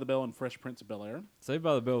Saved by the Bell and Fresh Prince of Bel-Air. Saved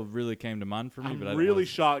by the Bell really came to mind for me. I'm really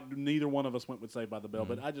shocked neither one of us went with Saved by the Bell,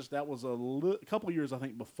 but that was a couple of years, I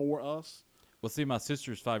think, before us. Well, see, my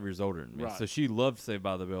sister's 5 years older than me, right. So she loved Saved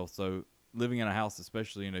by the Bell. So living in a house,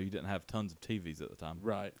 especially, you didn't have tons of TVs at the time.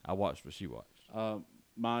 Right. I watched what she watched.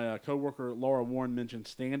 My coworker Laura Warren mentioned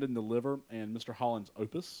Stand and Deliver and Mr. Holland's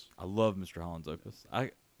Opus. I love Mr. Holland's Opus.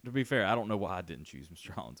 To be fair, I don't know why I didn't choose Mr.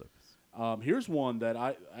 Holland's Opus. Here's one that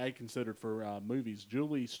I considered for movies.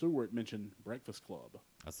 Julie Stewart mentioned Breakfast Club.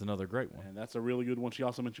 That's another great one. And that's a really good one. She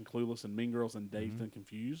also mentioned Clueless and Mean Girls and Dazed and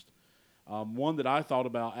Confused. One that I thought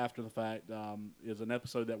about after the fact is an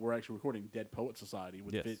episode that we're actually recording, Dead Poet Society,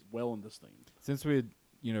 would fit well in this theme. Since we had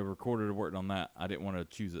recorded and worked on that, I didn't want to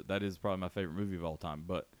choose it. That is probably my favorite movie of all time,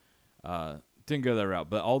 but didn't go that route.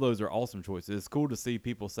 But all those are awesome choices. It's cool to see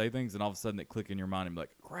people say things and all of a sudden it click in your mind and be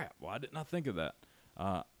like, crap, why didn't I think of that?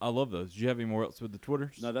 I love those. Do you have any more else with the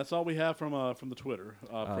Twitters? No, that's all we have from the Twitter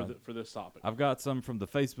for this topic. I've got some from the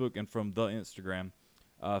Facebook and from the Instagram.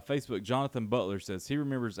 Facebook, Jonathan Butler says he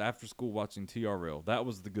remembers after school watching TRL. That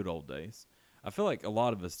was the good old days. I feel like a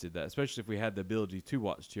lot of us did that, especially if we had the ability to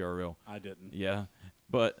watch TRL. I didn't. Yeah,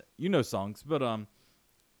 but songs. But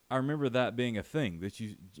I remember that being a thing that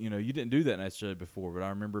you didn't do that necessarily before. But I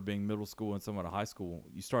remember being middle school and somewhat of high school.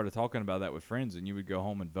 You started talking about that with friends, and you would go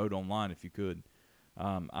home and vote online if you could.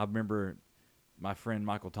 I remember my friend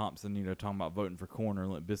Michael Thompson, talking about voting for Korn or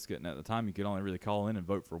Limp Bizkit, and at the time you could only really call in and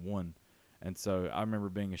vote for one. And so I remember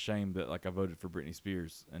being ashamed that I voted for Britney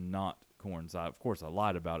Spears and not Korn. So of course I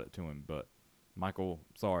lied about it to him, but Michael,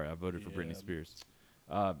 sorry, I voted for Britney Spears.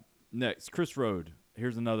 Next, Chris Rode.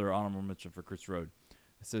 Here's another honorable mention for Chris Rode.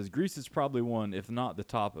 It says Grease is probably one, if not the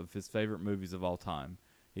top of his favorite movies of all time.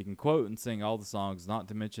 He can quote and sing all the songs, not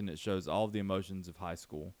to mention it shows all of the emotions of high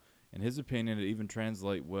school. In his opinion, it even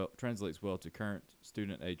translates well to current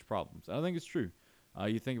student age problems. I think it's true.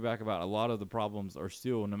 You think back about a lot of the problems are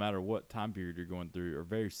still, no matter what time period you're going through, are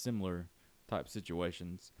very similar type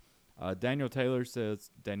situations. Danielle Taylor,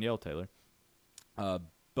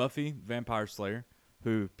 Buffy Vampire Slayer,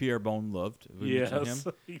 who Pierre Bone loved. Yes,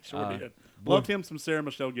 he sure did. Loved him some Sarah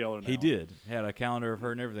Michelle Gellar now. He did. Had a calendar of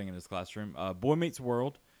her and everything in his classroom. Boy Meets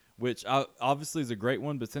World, which obviously is a great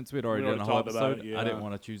one, but since we had already done a whole episode, I didn't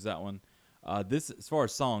want to choose that one. This, as far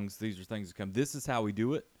as songs, these are things that come. This Is How We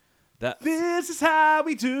Do It. This is how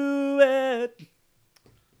we do it.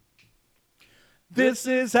 This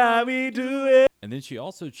is how we do it. And then she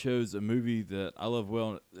also chose a movie that I love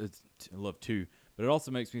I love too, but it also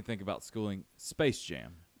makes me think about schooling, Space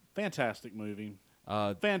Jam. Fantastic movie.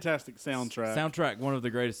 Fantastic soundtrack. Soundtrack, one of the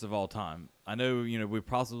greatest of all time. I know, we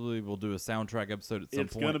possibly will do a soundtrack episode at some point.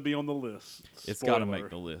 It's going to be on the list. It's got to make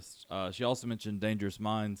the list. She also mentioned Dangerous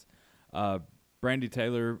Minds. Brandy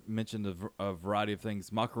Taylor mentioned a variety of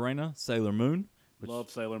things. Macarena, Sailor Moon. Love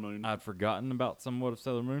Sailor Moon. I'd forgotten about somewhat of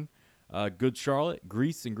Sailor Moon. Good Charlotte,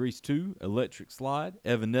 Grease and Grease 2, Electric Slide,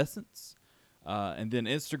 Evanescence. And then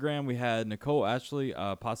Instagram, we had Nicole Ashley,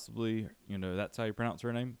 possibly, that's how you pronounce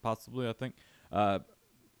her name, possibly, I think.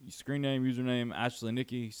 Screen name, username, Ashley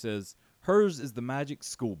Nikki says, hers is the Magic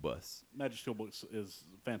School Bus. Magic School Bus is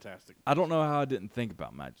fantastic. I don't know how I didn't think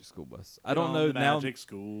about Magic School Bus. I don't know now. Magic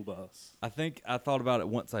School Bus. I think I thought about it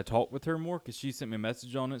once I talked with her more because she sent me a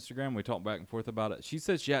message on Instagram. We talked back and forth about it. She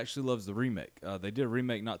said she actually loves the remake. They did a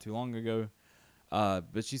remake not too long ago.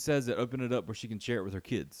 But she says it opened it up where she can share it with her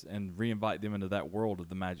kids and re-invite them into that world of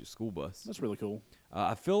the Magic School Bus. That's really cool.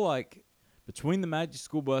 I feel like between the Magic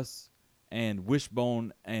School Bus and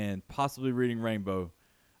Wishbone and possibly Reading Rainbow,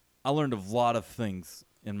 I learned a lot of things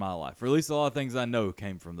in my life, or at least a lot of things I know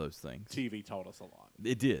came from those things. TV taught us a lot.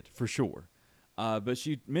 It did, for sure. But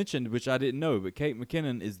she mentioned, which I didn't know, but Kate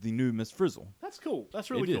McKinnon is the new Miss Frizzle. That's cool. That's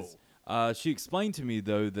really cool. She explained to me,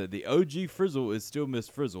 though, that the OG Frizzle is still Miss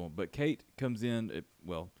Frizzle, but Kate comes in,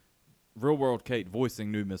 real-world Kate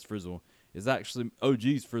voicing new Miss Frizzle is actually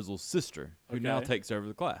OG's Frizzle's sister, who now takes over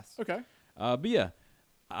the class. Okay. But yeah,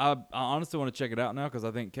 I honestly want to check it out now because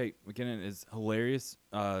I think Kate McKinnon is hilarious.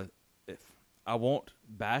 If I won't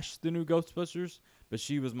bash the new Ghostbusters, but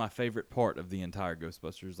she was my favorite part of the entire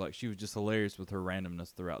Ghostbusters. Like, she was just hilarious with her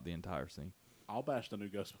randomness throughout the entire scene. I'll bash the new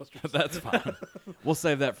Ghostbusters. That's fine. We'll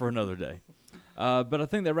save that for another day. But I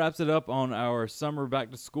think that wraps it up on our summer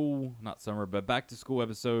back-to-school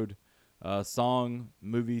episode. Song,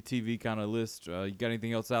 movie, TV kind of list. You got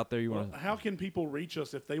anything else out there you want to? How can people reach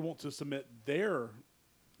us if they want to submit their,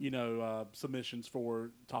 submissions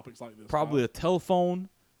for topics like this? Probably a telephone,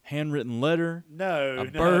 handwritten letter. No,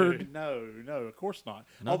 bird. No, of course not.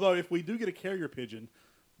 No? Although if we do get a carrier pigeon,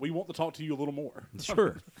 we want to talk to you a little more.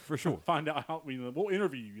 Sure, for sure. Find out how we'll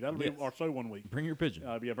interview you. That'll be our show one week. Bring your pigeon.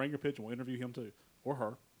 Bring your pigeon. We'll interview him too, or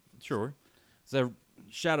her. Sure. So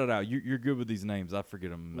shout it out. You're good with these names. I forget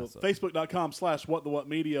them.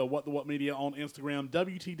 Facebook.com/WhatTheWhatMedia, What the What Media on Instagram,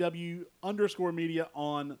 WTW_media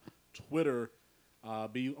on Twitter.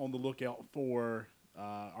 Be on the lookout for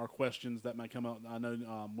our questions that might come out. I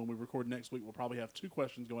know when we record next week, we'll probably have 2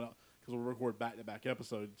 questions going out because we'll record back-to-back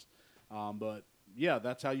episodes. But yeah,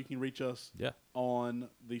 that's how you can reach us on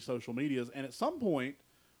the social medias. And at some point,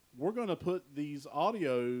 we're going to put these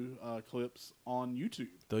audio clips on YouTube.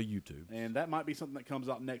 The YouTube. And that might be something that comes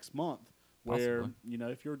out next month where,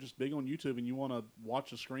 possibly. If you're just big on YouTube and you want to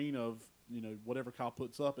watch a screen of, whatever Kyle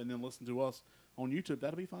puts up and then listen to us on YouTube,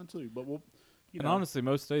 that'll be fine too. But honestly,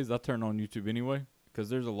 most days I turn on YouTube anyway because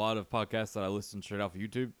there's a lot of podcasts that I listen straight off of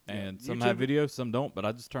YouTube. And some have videos, some don't. But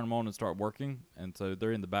I just turn them on and start working. And so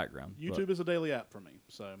they're in the background. YouTube is a daily app for me.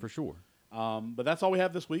 So for sure. But that's all we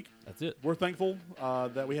have this week. That's it. We're thankful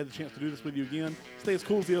that we had the chance to do this with you again. Stay as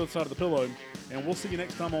cool as the other side of the pillow, and we'll see you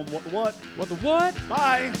next time on What the What. What the What?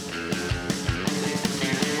 Bye.